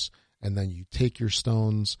cards, and then you take your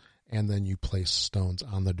stones, and then you place stones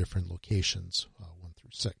on the different locations, 1 through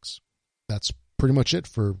 6. That's pretty much it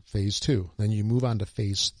for phase 2. Then you move on to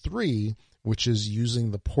phase 3, which is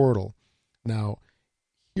using the portal. Now,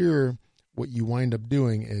 here, what you wind up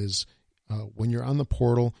doing is, when you're on the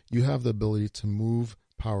portal, you have the ability to move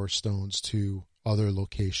power stones to other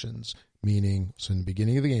locations, meaning, so in the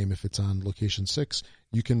beginning of the game, if it's on location 6,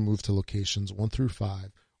 you can move to locations 1 through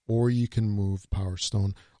 5, or you can move power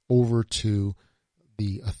stone over to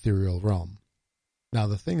the ethereal realm. Now,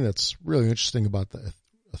 the thing that's really interesting about the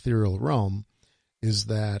ethereal realm is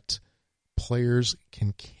that players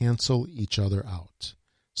can cancel each other out.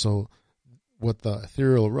 So what the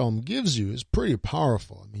ethereal realm gives you is pretty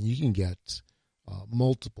powerful. I mean, you can get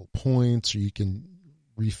multiple points, or you can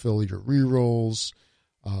refill your rerolls.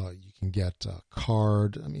 You can get a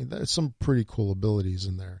card. I mean, there's some pretty cool abilities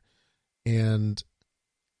in there. And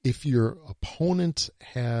if your opponent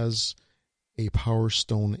has a power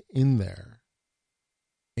stone in there,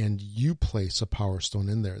 and you place a Power Stone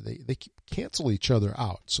in there, they cancel each other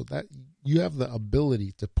out, so that you have the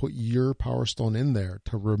ability to put your Power Stone in there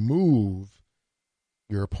to remove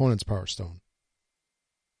your opponent's Power Stone.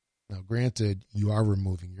 Now, granted, you are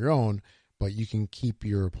removing your own, but you can keep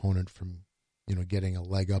your opponent from, getting a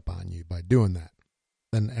leg up on you by doing that.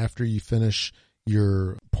 Then after you finish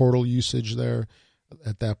your portal usage there,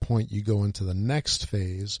 at that point you go into the next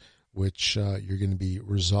phase, which you're going to be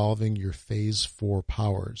resolving your phase 4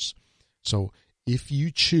 powers. So if you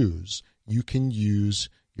choose, you can use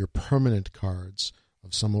your permanent cards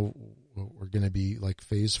of some of what are going to be like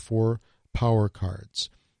phase 4 power cards.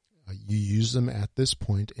 You use them at this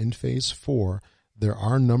point in phase 4. There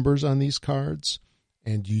are numbers on these cards,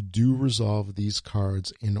 and you do resolve these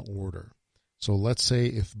cards in order. So let's say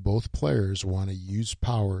if both players want to use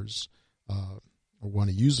powers or want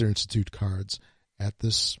to use their Institute cards at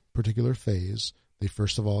this particular phase, they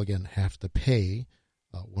first of all, again, have to pay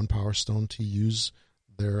 1 Power Stone to use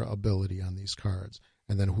their ability on these cards.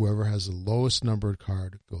 And then whoever has the lowest numbered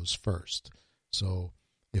card goes first. So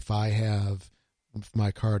if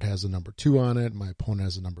my card has a number 2 on it, my opponent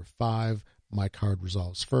has a number 5, my card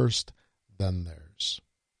resolves first, then theirs.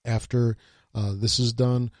 After this is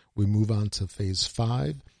done, we move on to phase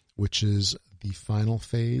 5, which is the final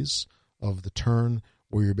phase of the turn,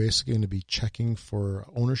 where you're basically going to be checking for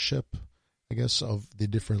ownership, I guess, of the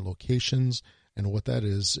different locations. And what that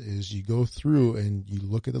is you go through and you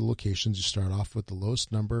look at the locations. You start off with the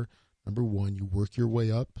lowest number 1. You work your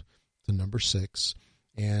way up to number 6,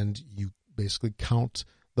 and you basically count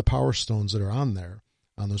the Power Stones that are on there,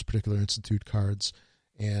 on those particular Institute cards,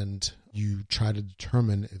 and you try to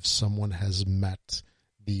determine if someone has met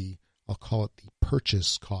I'll call it the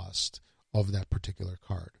purchase cost of that particular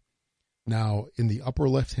card. Now, in the upper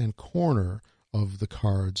left-hand corner of the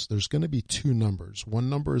cards, there's going to be 2 numbers. One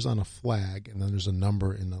number is on a flag, and then there's a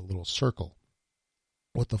number in a little circle.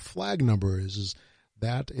 What the flag number is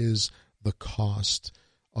that is the cost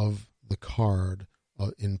of the card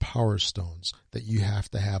in Power Stones that you have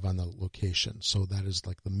to have on the location. So that is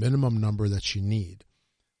like the minimum number that you need.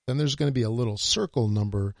 Then there's going to be a little circle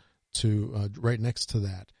number right next to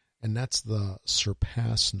that, and that's the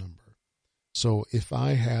surpass number. So if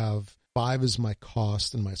I have 5 is my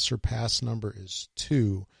cost and my surpass number is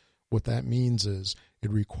 2, what that means is it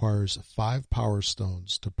requires 5 Power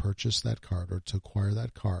Stones to purchase that card or to acquire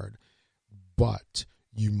that card, but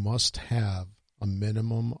you must have a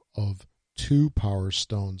minimum of 2 Power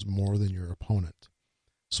Stones more than your opponent.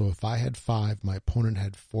 So if I had 5, my opponent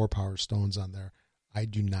had 4 Power Stones on there, I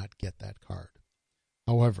do not get that card.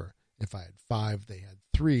 However, if I had 5, they had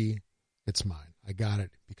 3, it's mine. I got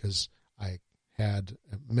it because I had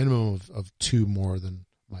a minimum of 2 more than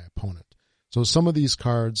my opponent. So some of these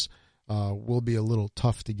cards will be a little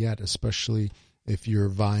tough to get, especially if you're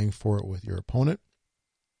vying for it with your opponent,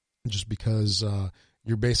 just because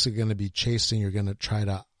you're basically going to be chasing. You're going to try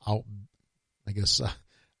to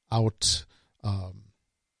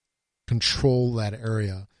control that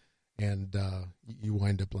area, and you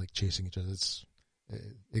wind up like chasing each other.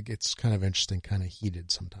 It gets kind of interesting, kind of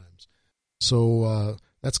heated sometimes. So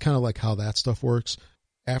that's kind of like how that stuff works.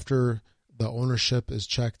 After the ownership is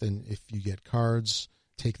checked, and if you get cards,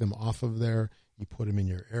 take them off of there. You put them in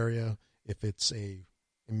your area. If it's a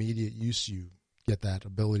immediate use, you get that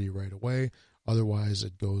ability right away. Otherwise,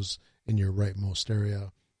 it goes in your rightmost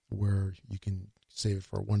area where you can save it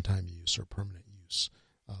for one-time use or permanent use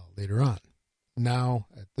later on. Now,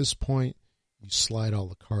 at this point, you slide all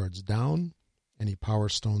the cards down. Any Power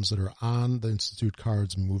Stones that are on the Institute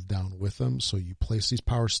cards move down with them. So you place these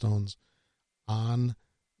Power Stones on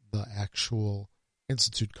the actual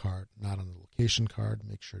Institute card, not on the location card.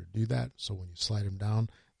 Make sure to do that. So when you slide them down,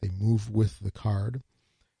 they move with the card.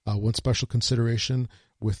 One special consideration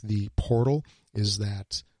with the portal is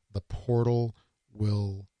that the portal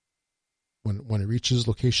will, when it reaches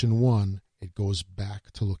location 1, it goes back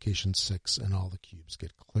to location 6 and all the cubes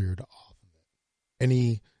get cleared off of it.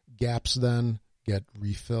 Any gaps then get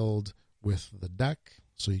refilled with the deck,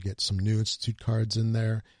 so you get some new Institute cards in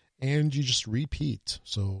there, and you just repeat.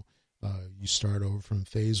 So you start over from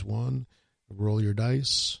phase 1, roll your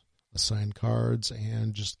dice, assign cards,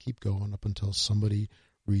 and just keep going up until somebody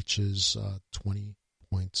reaches 20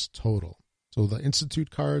 points total. So the Institute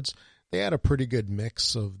cards, they had a pretty good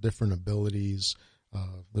mix of different abilities.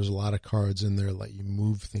 There's a lot of cards in there that let you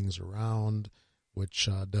move things around, which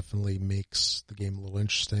definitely makes the game a little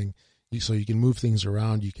interesting. So you can move things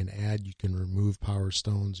around, you can add, you can remove Power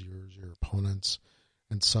Stones, your opponents,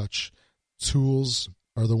 and such. Tools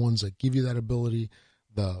are the ones that give you that ability.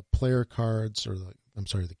 The player cards,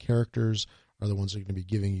 the characters are the ones that are going to be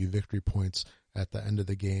giving you victory points. at the end of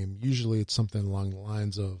the game. Usually it's something along the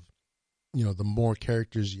lines of, the more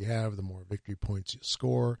characters you have, the more victory points you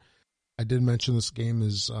score. I did mention this game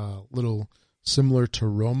is a little similar to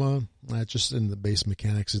Roma, not just in the base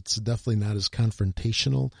mechanics. It's definitely not as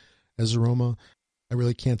confrontational as Roma. I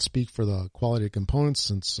really can't speak for the quality of components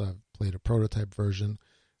since I've played a prototype version,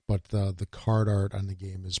 but the card art on the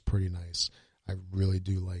game is pretty nice. I really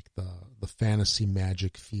do like the fantasy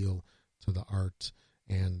magic feel to the art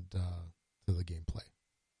and to the gameplay.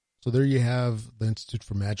 So there you have the Institute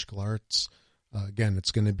for Magical Arts. Again,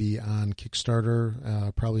 it's going to be on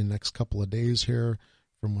Kickstarter probably the next couple of days here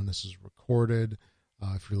from when this is recorded.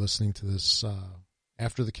 If you're listening to this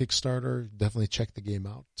after the Kickstarter, definitely check the game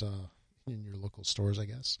out in your local stores, I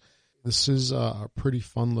guess. This is a pretty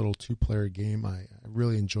fun little two-player game. I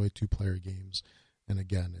really enjoy two-player games. And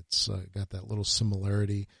again, it's got that little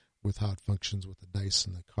similarity with how it functions with the dice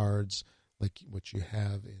and the cards, like what you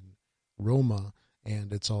have in Roma.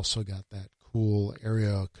 And it's also got that cool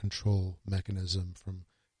area control mechanism from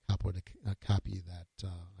Copy that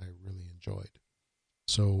I really enjoyed.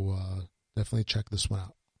 So definitely check this one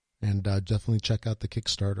out. And definitely check out the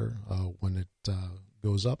Kickstarter when it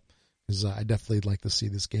goes up, because I definitely like to see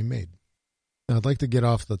this game made. Now, I'd like to get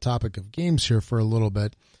off the topic of games here for a little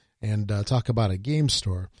bit and talk about a game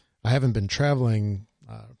store. I haven't been traveling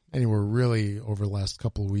anywhere really over the last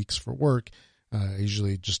couple of weeks for work. I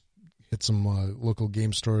usually just hit some local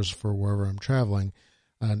game stores for wherever I'm traveling.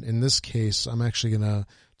 And in this case, I'm actually going to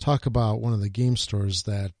talk about one of the game stores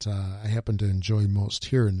that I happen to enjoy most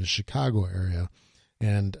here in the Chicago area,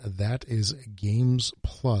 and that is Games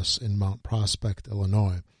Plus in Mount Prospect,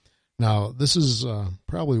 Illinois. Now, this is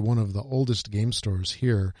probably one of the oldest game stores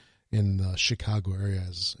here in the Chicago area.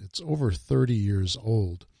 It's over 30 years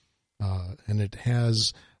old, and it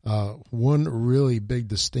has one really big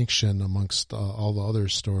distinction amongst all the other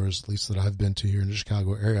stores, at least that I've been to here in the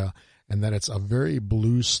Chicago area, and that it's a very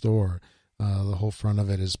blue store. The whole front of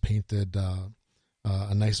it is painted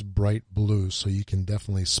a nice bright blue, so you can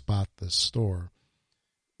definitely spot this store.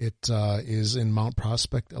 It is in Mount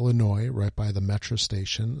Prospect, Illinois, right by the Metro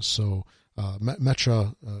station. So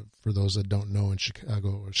Metro, for those that don't know in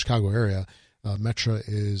Chicago area, Metro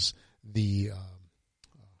is the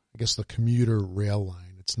commuter rail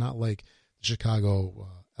line. It's not like the Chicago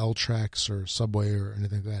L tracks or subway or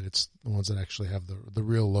anything like that. It's the ones that actually have the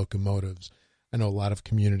real locomotives. I know a lot of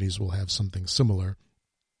communities will have something similar.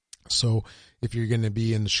 So if you're going to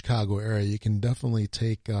be in the Chicago area, you can definitely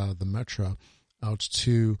take the Metro out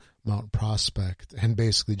to Mount Prospect and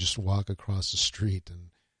basically just walk across the street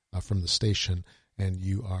and from the station, and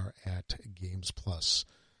you are at Games Plus.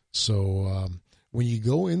 So when you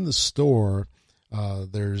go in the store,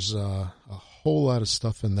 there's a whole lot of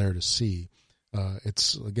stuff in there to see.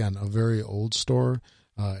 It's, again, a very old store.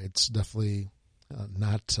 It's definitely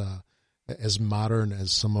not as modern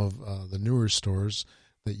as some of the newer stores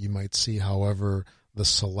that you might see. However, the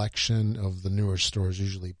selection of the newer stores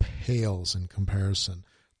usually pales in comparison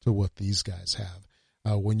to what these guys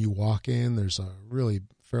have. When you walk in, there's a really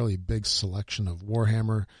fairly big selection of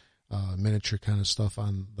Warhammer miniature kind of stuff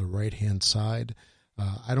on the right-hand side.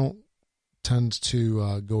 I don't tend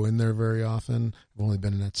to go in there very often. I've only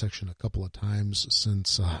been in that section a couple of times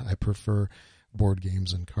since I prefer board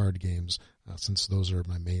games and card games, since those are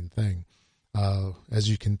my main thing. As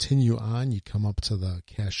you continue on, you come up to the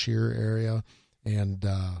cashier area, and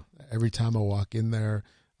every time I walk in there,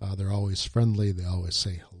 they're always friendly. They always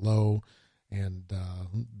say hello, and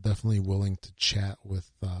definitely willing to chat with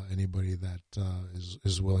anybody that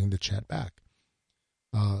is willing to chat back.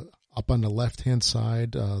 Up on the left-hand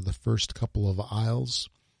side, the first couple of aisles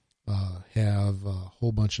have a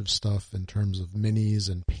whole bunch of stuff in terms of minis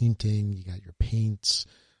and painting. You got your paints,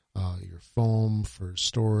 your foam for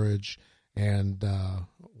storage, and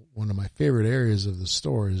one of my favorite areas of the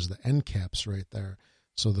store is the end caps right there.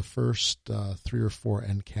 So the first 3 or 4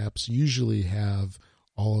 end caps usually have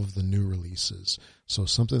all of the new releases. So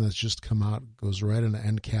something that's just come out goes right in the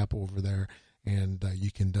end cap over there, and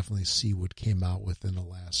you can definitely see what came out within the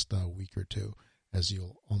last week or two, as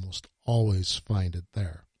you'll almost always find it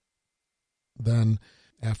there. Then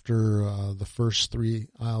after the first 3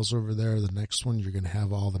 aisles over there, the next one, you're going to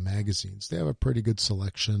have all the magazines. They have a pretty good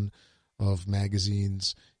selection of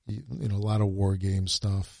magazines, a lot of war game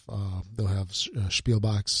stuff. They'll have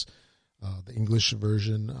Spielbox, the English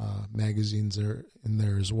version magazines are in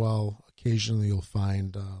there as well. Occasionally you'll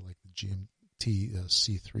find like the GMT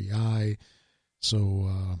C3I.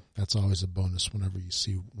 So that's always a bonus whenever you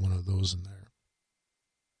see one of those in there.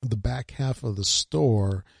 The back half of the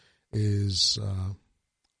store is kind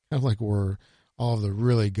of like where all of the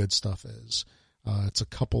really good stuff is. It's a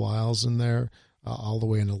couple aisles in there. All the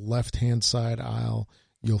way in the left-hand side aisle,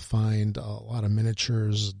 you'll find a lot of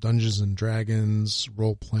miniatures, Dungeons and Dragons,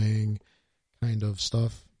 role-playing kind of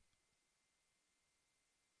stuff.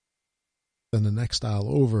 Then the next aisle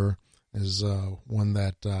over is one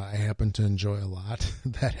that I happen to enjoy a lot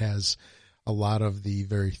that has a lot of the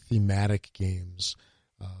very thematic games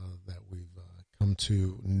that we've come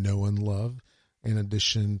to know and love, in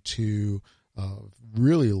addition to a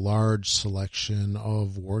really large selection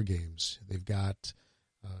of war games. They've got,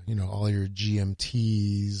 all your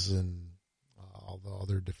GMTs and all the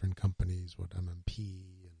other different companies, MMP,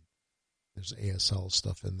 and there's ASL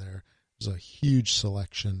stuff in there. There's a huge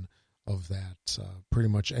selection of that. Pretty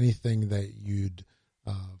much anything that you'd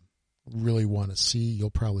really want to see, you'll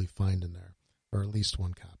probably find in there, or at least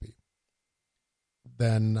one copy.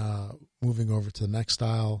 Then moving over to the next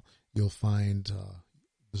aisle, you'll find,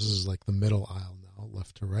 this is like the middle aisle now,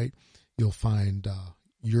 left to right, you'll find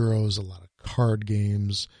Euros, a lot of card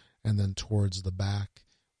games, and then towards the back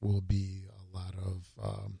will be a lot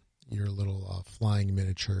of your little flying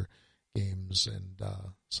miniature games and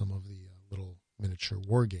some of the little miniature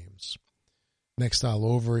war games. Next aisle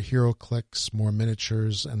over, HeroClix, more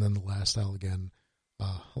miniatures, and then the last aisle again,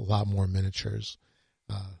 a lot more miniatures.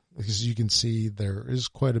 Because you can see there is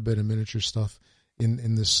quite a bit of miniature stuff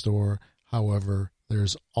in this store. However,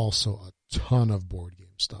 there's also a ton of board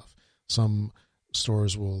game stuff. Some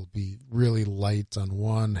stores will be really light on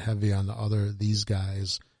one, heavy on the other. These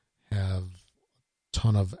guys have a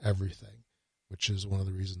ton of everything, which is one of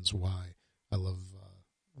the reasons why I love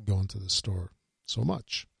going to the store so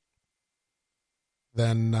much.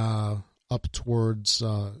 Then up towards,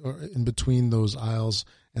 or in between those aisles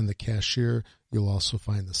and the cashier, you'll also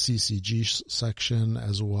find the CCG section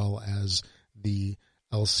as well as the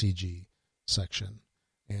LCG section,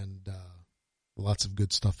 and lots of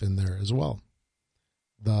good stuff in there as well.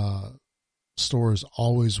 The store is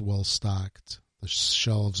always well stocked. The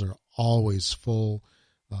shelves are always full.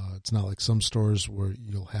 It's not like some stores where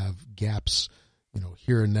you'll have gaps,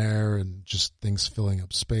 here and there, and just things filling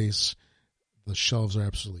up space. The shelves are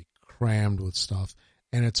absolutely crammed with stuff,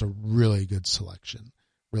 and it's a really good selection.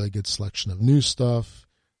 Really good selection of new stuff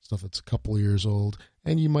that's a couple of years old,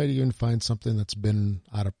 and you might even find something that's been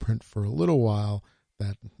out of print for a little while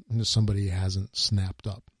that somebody hasn't snapped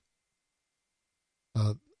up.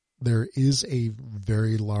 There is a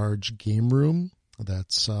very large game room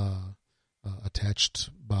that's attached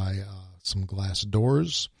by some glass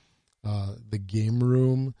doors. The game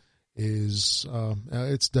room is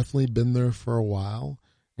it's definitely been there for a while.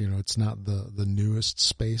 It's not the newest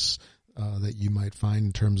space that you might find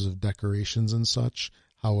in terms of decorations and such.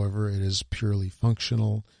 However, it is purely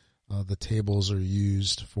functional. The tables are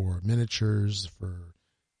used for miniatures, for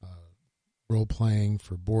role-playing,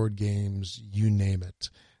 for board games, you name it.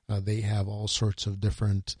 They have all sorts of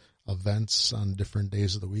different events on different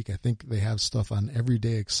days of the week. I think they have stuff on every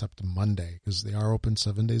day except Monday, because they are open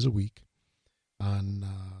 7 days a week. On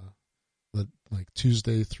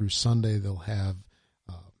Tuesday through Sunday, they'll have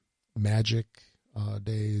Magic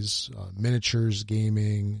days, miniatures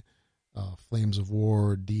gaming, Flames of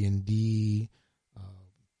War, D&D,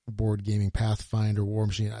 board gaming, Pathfinder, War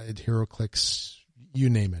Machine, HeroClix, you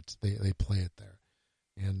name it, they play it there.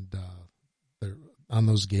 And they're on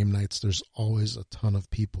those game nights, there's always a ton of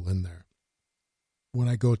people in there. When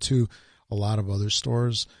I go to a lot of other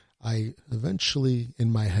stores, I eventually, in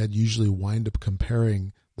my head, usually wind up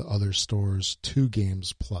comparing the other stores to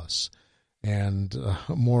Games Plus. And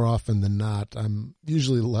more often than not, I'm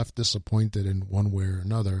usually left disappointed in one way or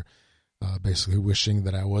another, basically wishing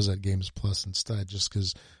that I was at Games Plus instead, just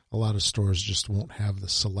because a lot of stores just won't have the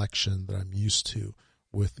selection that I'm used to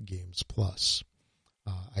with Games Plus.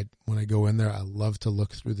 When I go in there, I love to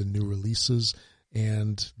look through the new releases,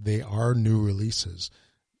 and they are new releases.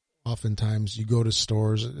 Oftentimes, you go to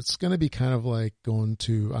stores, it's going to be kind of like going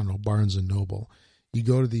to, Barnes & Noble. You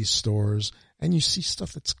go to these stores, and you see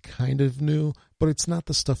stuff that's kind of new, but it's not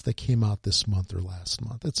the stuff that came out this month or last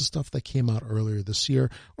month. It's the stuff that came out earlier this year,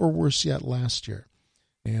 or worse yet, last year.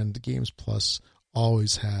 And Games Plus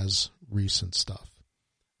always has recent stuff.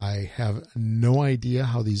 I have no idea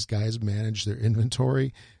how these guys manage their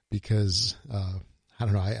inventory, because,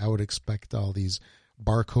 I would expect all these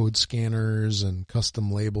barcode scanners and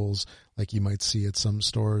custom labels like you might see at some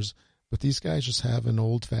stores. But these guys just have an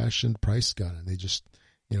old-fashioned price gun, and they just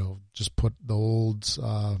put the old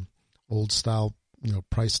style,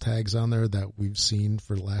 price tags on there that we've seen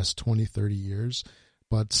for the last 20, 30 years.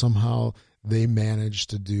 But somehow they manage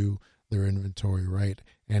to do their inventory right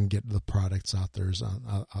and get the products out there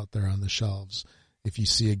on the shelves. If you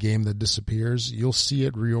see a game that disappears, you'll see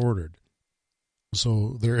it reordered.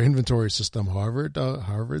 So their inventory system, however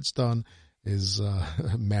it's done, is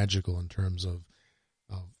magical in terms of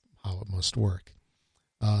how it must work.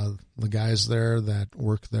 The guys there that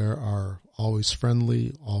work there are always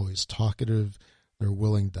friendly, always talkative. They're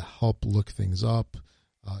willing to help look things up.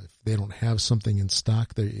 If they don't have something in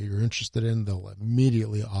stock that you're interested in, they'll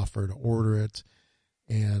immediately offer to order it.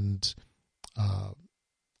 And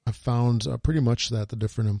I've found pretty much that the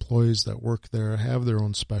different employees that work there have their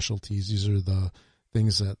own specialties. These are the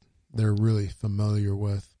things that they're really familiar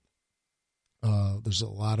with. There's a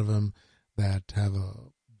lot of them that have a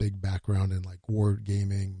big background in like ward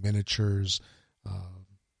gaming, miniatures.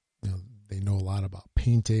 They know a lot about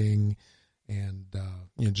painting and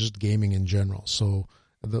just gaming in general. So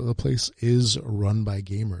the place is run by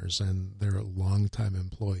gamers, and they're longtime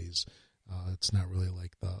employees. It's not really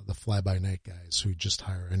like the fly-by-night guys who just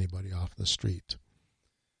hire anybody off the street.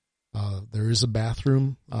 There is a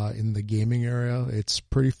bathroom in the gaming area. It's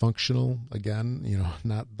pretty functional. Again,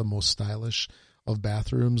 not the most stylish of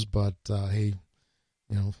bathrooms, but hey,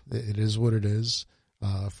 it is what it is.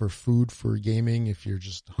 For food, for gaming, if you're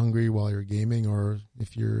just hungry while you're gaming, or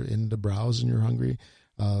if you're into browse and you're hungry,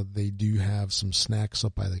 they do have some snacks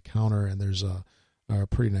up by the counter, and there's a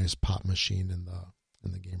pretty nice pop machine in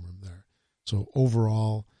the game room there. So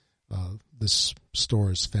overall, this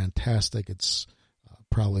store is fantastic. It's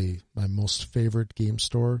probably my most favorite game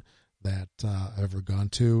store that I've ever gone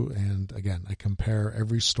to. And again, I compare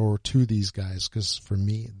every store to these guys because for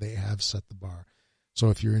me, they have set the bar. So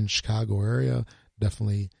if you're in the Chicago area,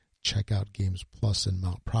 definitely check out Games Plus in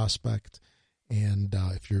Mount Prospect. And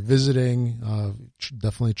if you're visiting,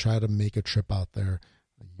 definitely try to make a trip out there.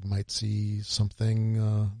 You might see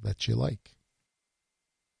something that you like.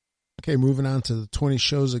 Okay, moving on to the 20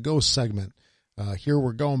 Shows Ago segment. Here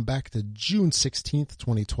we're going back to June 16th,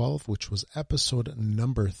 2012, which was episode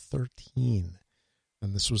number 13.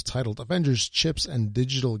 And this was titled Avengers, Chips, and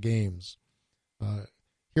Digital Games.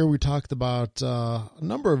 Here we talked about a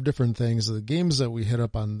number of different things. The games that we hit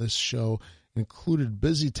up on this show included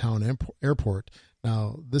Busy Town Airport.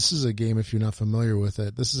 Now, this is a game, if you're not familiar with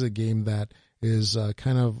it, this is a game that is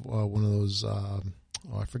kind of one of those,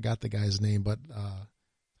 I forgot the guy's name, but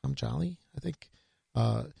Tom Jolly, I think.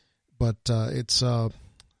 But it's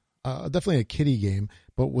definitely a kiddie game.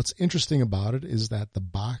 But what's interesting about it is that the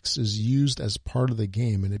box is used as part of the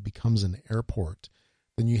game, and it becomes an airport.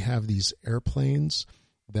 Then you have these airplanes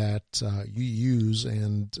that you use,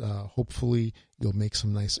 and hopefully you'll make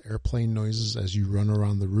some nice airplane noises as you run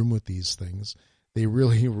around the room with these things. They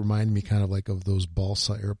really remind me kind of like of those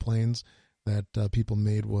balsa airplanes that people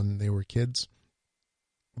made when they were kids.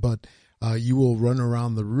 But you will run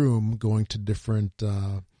around the room going to different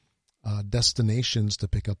destinations to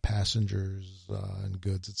pick up passengers and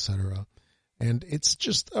goods, etc. And it's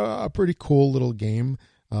just a pretty cool little game.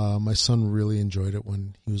 My son really enjoyed it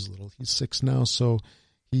when he was little. He's 6 now, so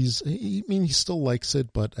he still likes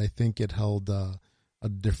it, but I think it held a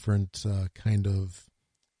different kind of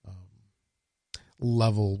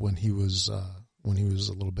level when he was a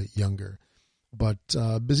little bit younger. But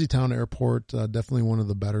Busy Town Airport, definitely one of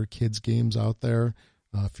the better kids games out there.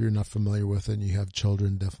 If you're not familiar with it and you have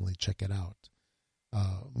children, definitely check it out.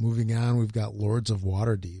 Moving on, we've got Lords of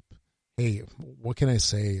Waterdeep. Hey, what can I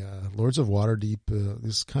say? Lords of Waterdeep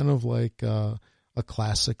is kind of like a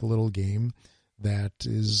classic little game that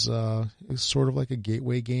is sort of like a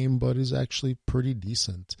gateway game, but is actually pretty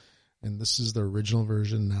decent. And this is the original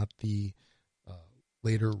version, not the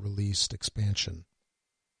later released expansion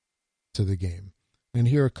to the game. And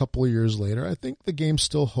here a couple of years later, I think the game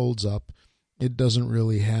still holds up. It doesn't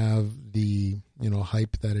really have the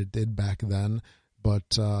hype that it did back then,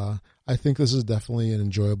 but I think this is definitely an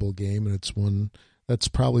enjoyable game, and it's one that's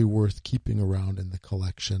probably worth keeping around in the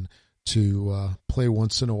collection to play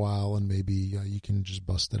once in a while, and maybe you can just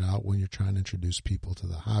bust it out when you're trying to introduce people to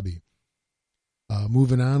the hobby.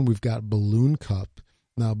 Moving on, we've got Balloon Cup.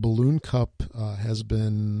 Now, Balloon Cup has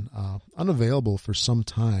been unavailable for some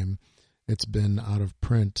time. It's been out of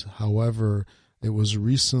print. However, it was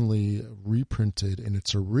recently reprinted in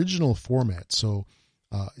its original format. So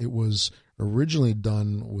it was originally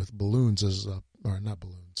done with balloons not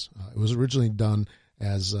balloons. It was originally done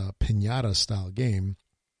as a Pinata-style game.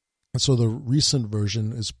 And so the recent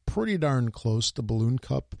version is pretty darn close to Balloon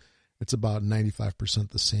Cup. It's about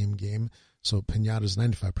 95% the same game. So Pinata is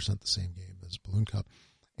 95% the same game as Balloon Cup.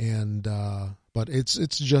 And but it's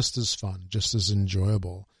just as fun, just as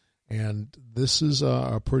enjoyable. And this is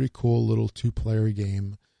a pretty cool little 2-player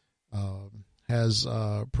game. Has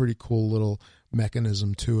a pretty cool little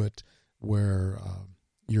mechanism to it where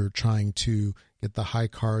you're trying to get the high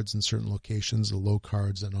cards in certain locations, the low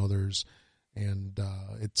cards in others. and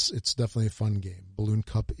it's definitely a fun game. Balloon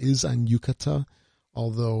Cup is on Yucata,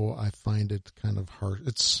 although I find it kind of hard.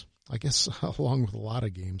 It's, I guess, along with a lot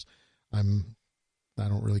of games, I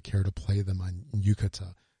don't really care to play them on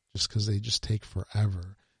Yucata just because they just take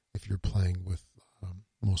forever if you're playing with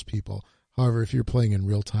most people. However, if you're playing in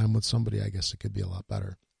real time with somebody, I guess it could be a lot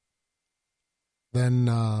better. Then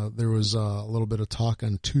there was a little bit of talk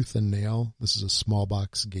on Tooth and Nail. This is a small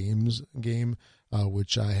box games game,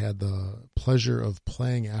 which I had the pleasure of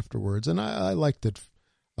playing afterwards, and I liked it.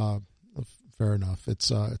 Fair enough.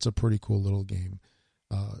 It's a pretty cool little game.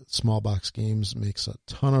 Small Box Games makes a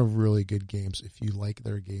ton of really good games. If you like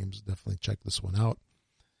their games, definitely check this one out.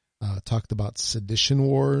 Talked about Sedition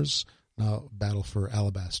Wars. Battle for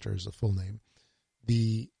Alabaster is the full name.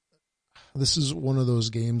 This is one of those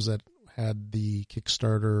games that had the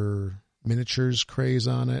Kickstarter miniatures craze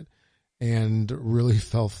on it and really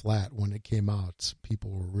fell flat when it came out.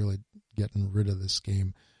 People were really getting rid of this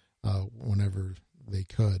game whenever they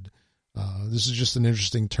could. This is just an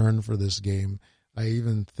interesting turn for this game. I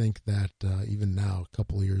even think that even now, a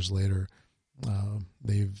couple of years later,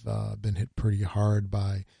 they've been hit pretty hard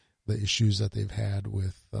by the issues that they've had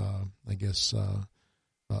with, I guess,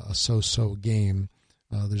 a so-so game.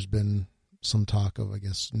 There's been some talk of, I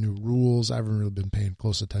guess, new rules. I haven't really been paying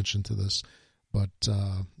close attention to this, but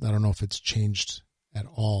I don't know if it's changed at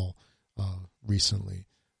all recently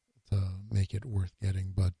to make it worth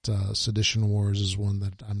getting. But Sedition Wars is one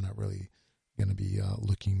that I'm not really going to be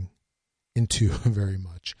looking into very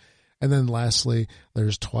much. And then lastly,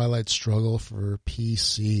 there's Twilight Struggle for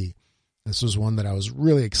PC. This was one that I was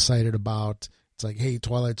really excited about. It's like, hey,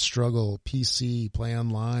 Twilight Struggle, PC, play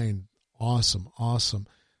online. Awesome.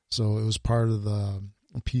 So it was part of the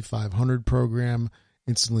P500 program.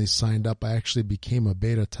 Instantly signed up. I actually became a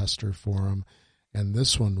beta tester for them. And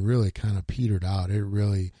this one really kind of petered out. It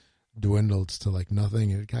really dwindled to like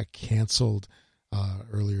nothing. It got canceled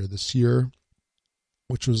earlier this year,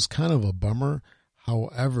 which was kind of a bummer.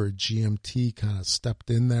 However, GMT kind of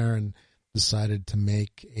stepped in there and decided to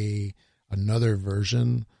make another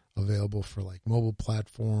version available for like mobile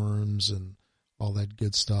platforms and all that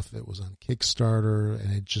good stuff. It was on Kickstarter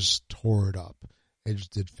and it just tore it up. It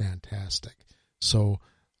just did fantastic. So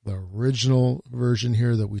the original version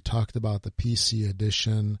here that we talked about, the PC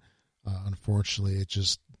edition, unfortunately, it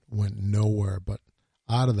just went nowhere. But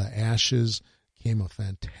out of the ashes came a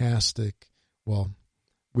fantastic, well,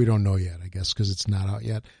 we don't know yet, I guess, because it's not out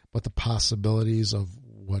yet. But the possibilities of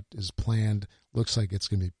what is planned looks like it's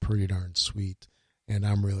going to be pretty darn sweet. And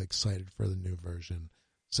I'm really excited for the new version.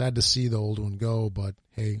 Sad to see the old one go, but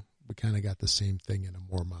hey, we kind of got the same thing in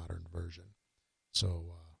a more modern version. So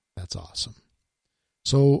that's awesome.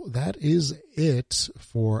 So that is it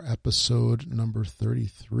for episode number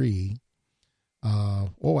 33.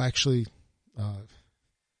 Actually,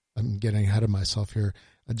 I'm getting ahead of myself here.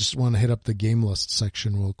 I just want to hit up the game list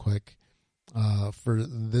section real quick. For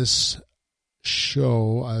this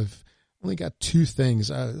show, I've only got two things.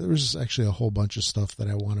 There was actually a whole bunch of stuff that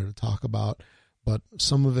I wanted to talk about, but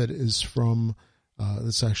some of it is from,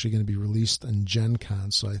 it's actually going to be released on Gen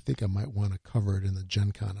Con, so I think I might want to cover it in the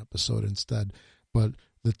Gen Con episode instead. But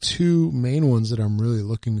the two main ones that I'm really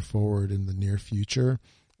looking forward in the near future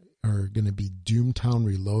are going to be Doomtown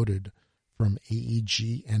Reloaded from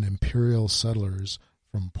AEG and Imperial Settlers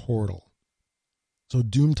from Portal. So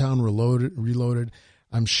Doomtown Reloaded,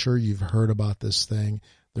 I'm sure you've heard about this thing.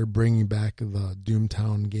 They're bringing back the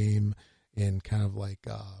Doomtown game in kind of like,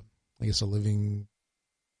 I guess, a living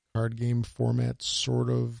card game format, sort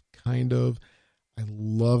of, kind of. I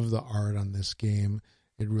love the art on this game.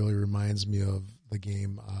 It really reminds me of the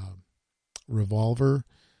game Revolver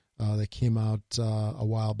that came out a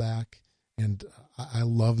while back. And I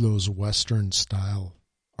love those Western-style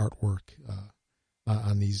artwork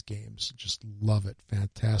on these games. Just love it.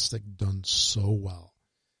 Fantastic. Done so well.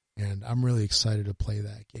 And I'm really excited to play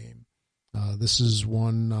that game. This is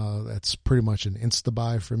one that's pretty much an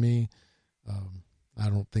insta-buy for me. I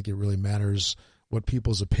don't think it really matters what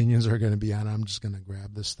people's opinions are going to be on. I'm just going to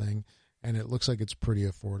grab this thing. And it looks like it's pretty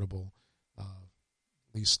affordable, at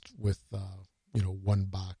least with, one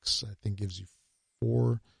box. I think gives you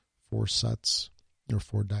four sets or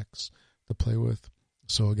 4 decks to play with.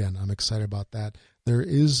 So again, I'm excited about that. There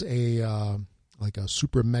is a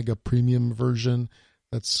super mega premium version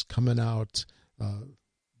that's coming out.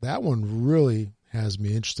 That one really has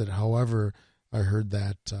me interested. However, I heard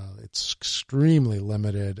that it's extremely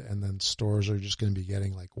limited, and then stores are just going to be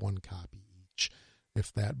getting like 1 copy each,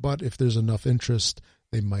 if that. But if there's enough interest,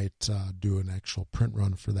 they might do an actual print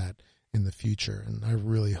run for that in the future, and I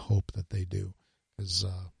really hope that they do, because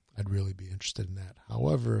I'd really be interested in that.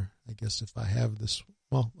 However, I guess if I have this,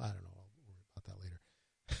 well, I don't know. I'll worry about that later,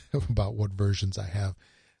 about what versions I have.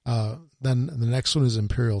 Then the next one is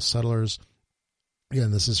Imperial Settlers.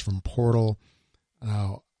 Again, this is from Portal.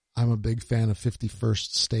 Now, I'm a big fan of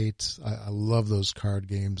 51st State. I love those card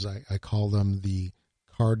games. I call them the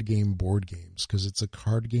card game board games because it's a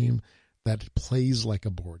card game that plays like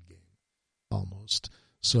a board game almost.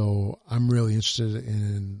 So I'm really interested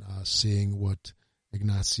in seeing what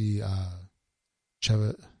Ignacy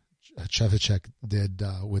Trzewiczek did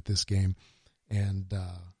with this game, and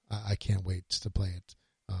I can't wait to play it.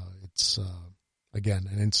 It's, again,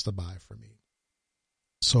 an insta-buy for me.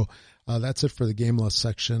 So that's it for the Game List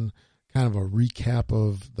section. Kind of a recap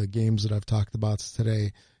of the games that I've talked about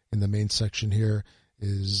today in the main section here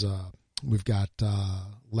is we've got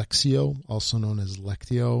Lexio, also known as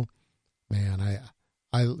Lectio. Man,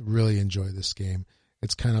 I really enjoy this game.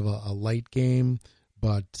 It's kind of a light game,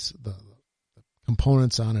 but the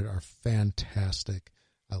components on it are fantastic.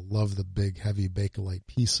 I love the big, heavy Bakelite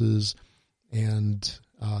pieces, and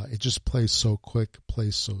it just plays so quick,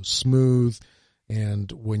 plays so smooth.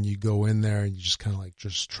 And when you go in there and you just kind of like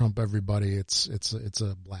just trump everybody, it's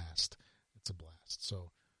a blast. It's a blast.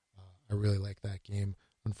 So I really like that game.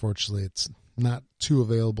 Unfortunately, it's not too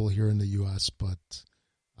available here in the U.S., but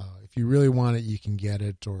if you really want it, you can get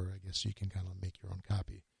it, or I guess you can kind of make your own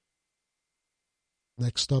copy.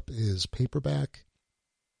 Next up is Paperback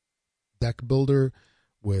Deck Builder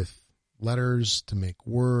with letters to make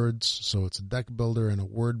words. So it's a deck builder and a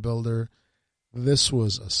word builder. This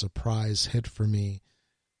was a surprise hit for me.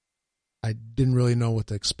 I didn't really know what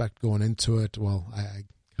to expect going into it. Well, I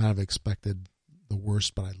kind of expected the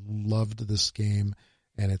worst, but I loved this game,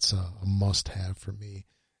 and it's a must-have for me.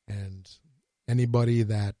 And anybody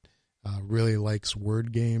that really likes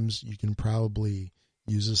word games, you can probably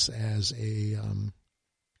use this as a kind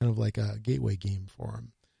of like a gateway game for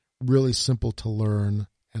them. Really simple to learn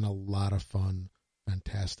and a lot of fun.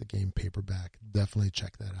 Fantastic game, Paperback. Definitely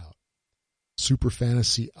check that out. Super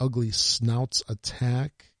Fantasy Ugly Snouts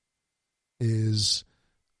Attack is,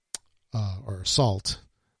 or Assault,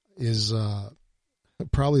 is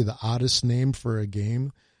probably the oddest name for a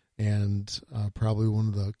game, and probably one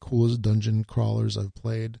of the coolest dungeon crawlers I've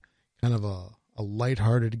played. Kind of a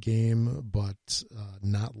lighthearted game, but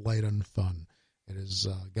not light and fun. It has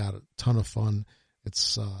got a ton of fun.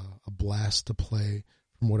 It's a blast to play.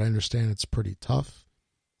 From what I understand, it's pretty tough,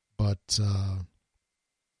 but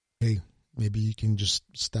hey, maybe you can just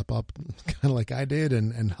step up kind of like I did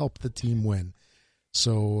and help the team win.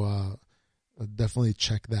 So definitely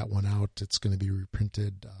check that one out. It's going to be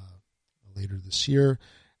reprinted later this year.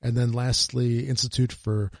 And then lastly, Institute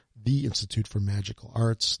for Magical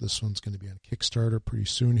Arts. This one's going to be on Kickstarter pretty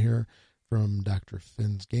soon here from Dr.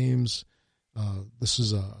 Finn's Games. This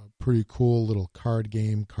is a pretty cool little card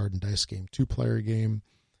and dice game, 2-player game,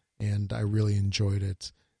 and I really enjoyed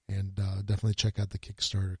it. And definitely check out the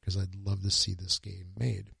Kickstarter because I'd love to see this game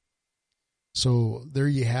made. So there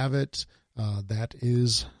you have it. That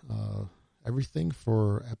is everything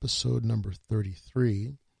for episode number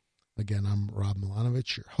 33. Again, I'm Rob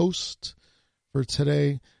Milanovich, your host for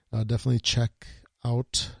today. Definitely check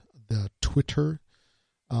out the Twitterverse,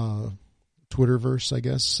 I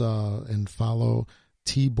guess, and follow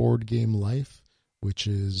Board Game Life, which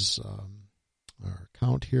is our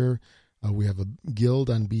account here. We have a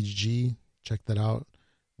guild on BGG. Check that out.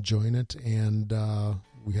 Join it. And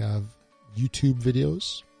we have YouTube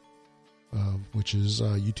videos, which is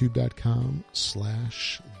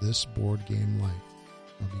youtube.com/thisboardgamelife.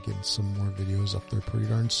 I'll be getting some more videos up there pretty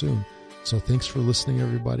darn soon. So thanks for listening,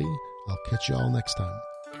 everybody. I'll catch you all next time.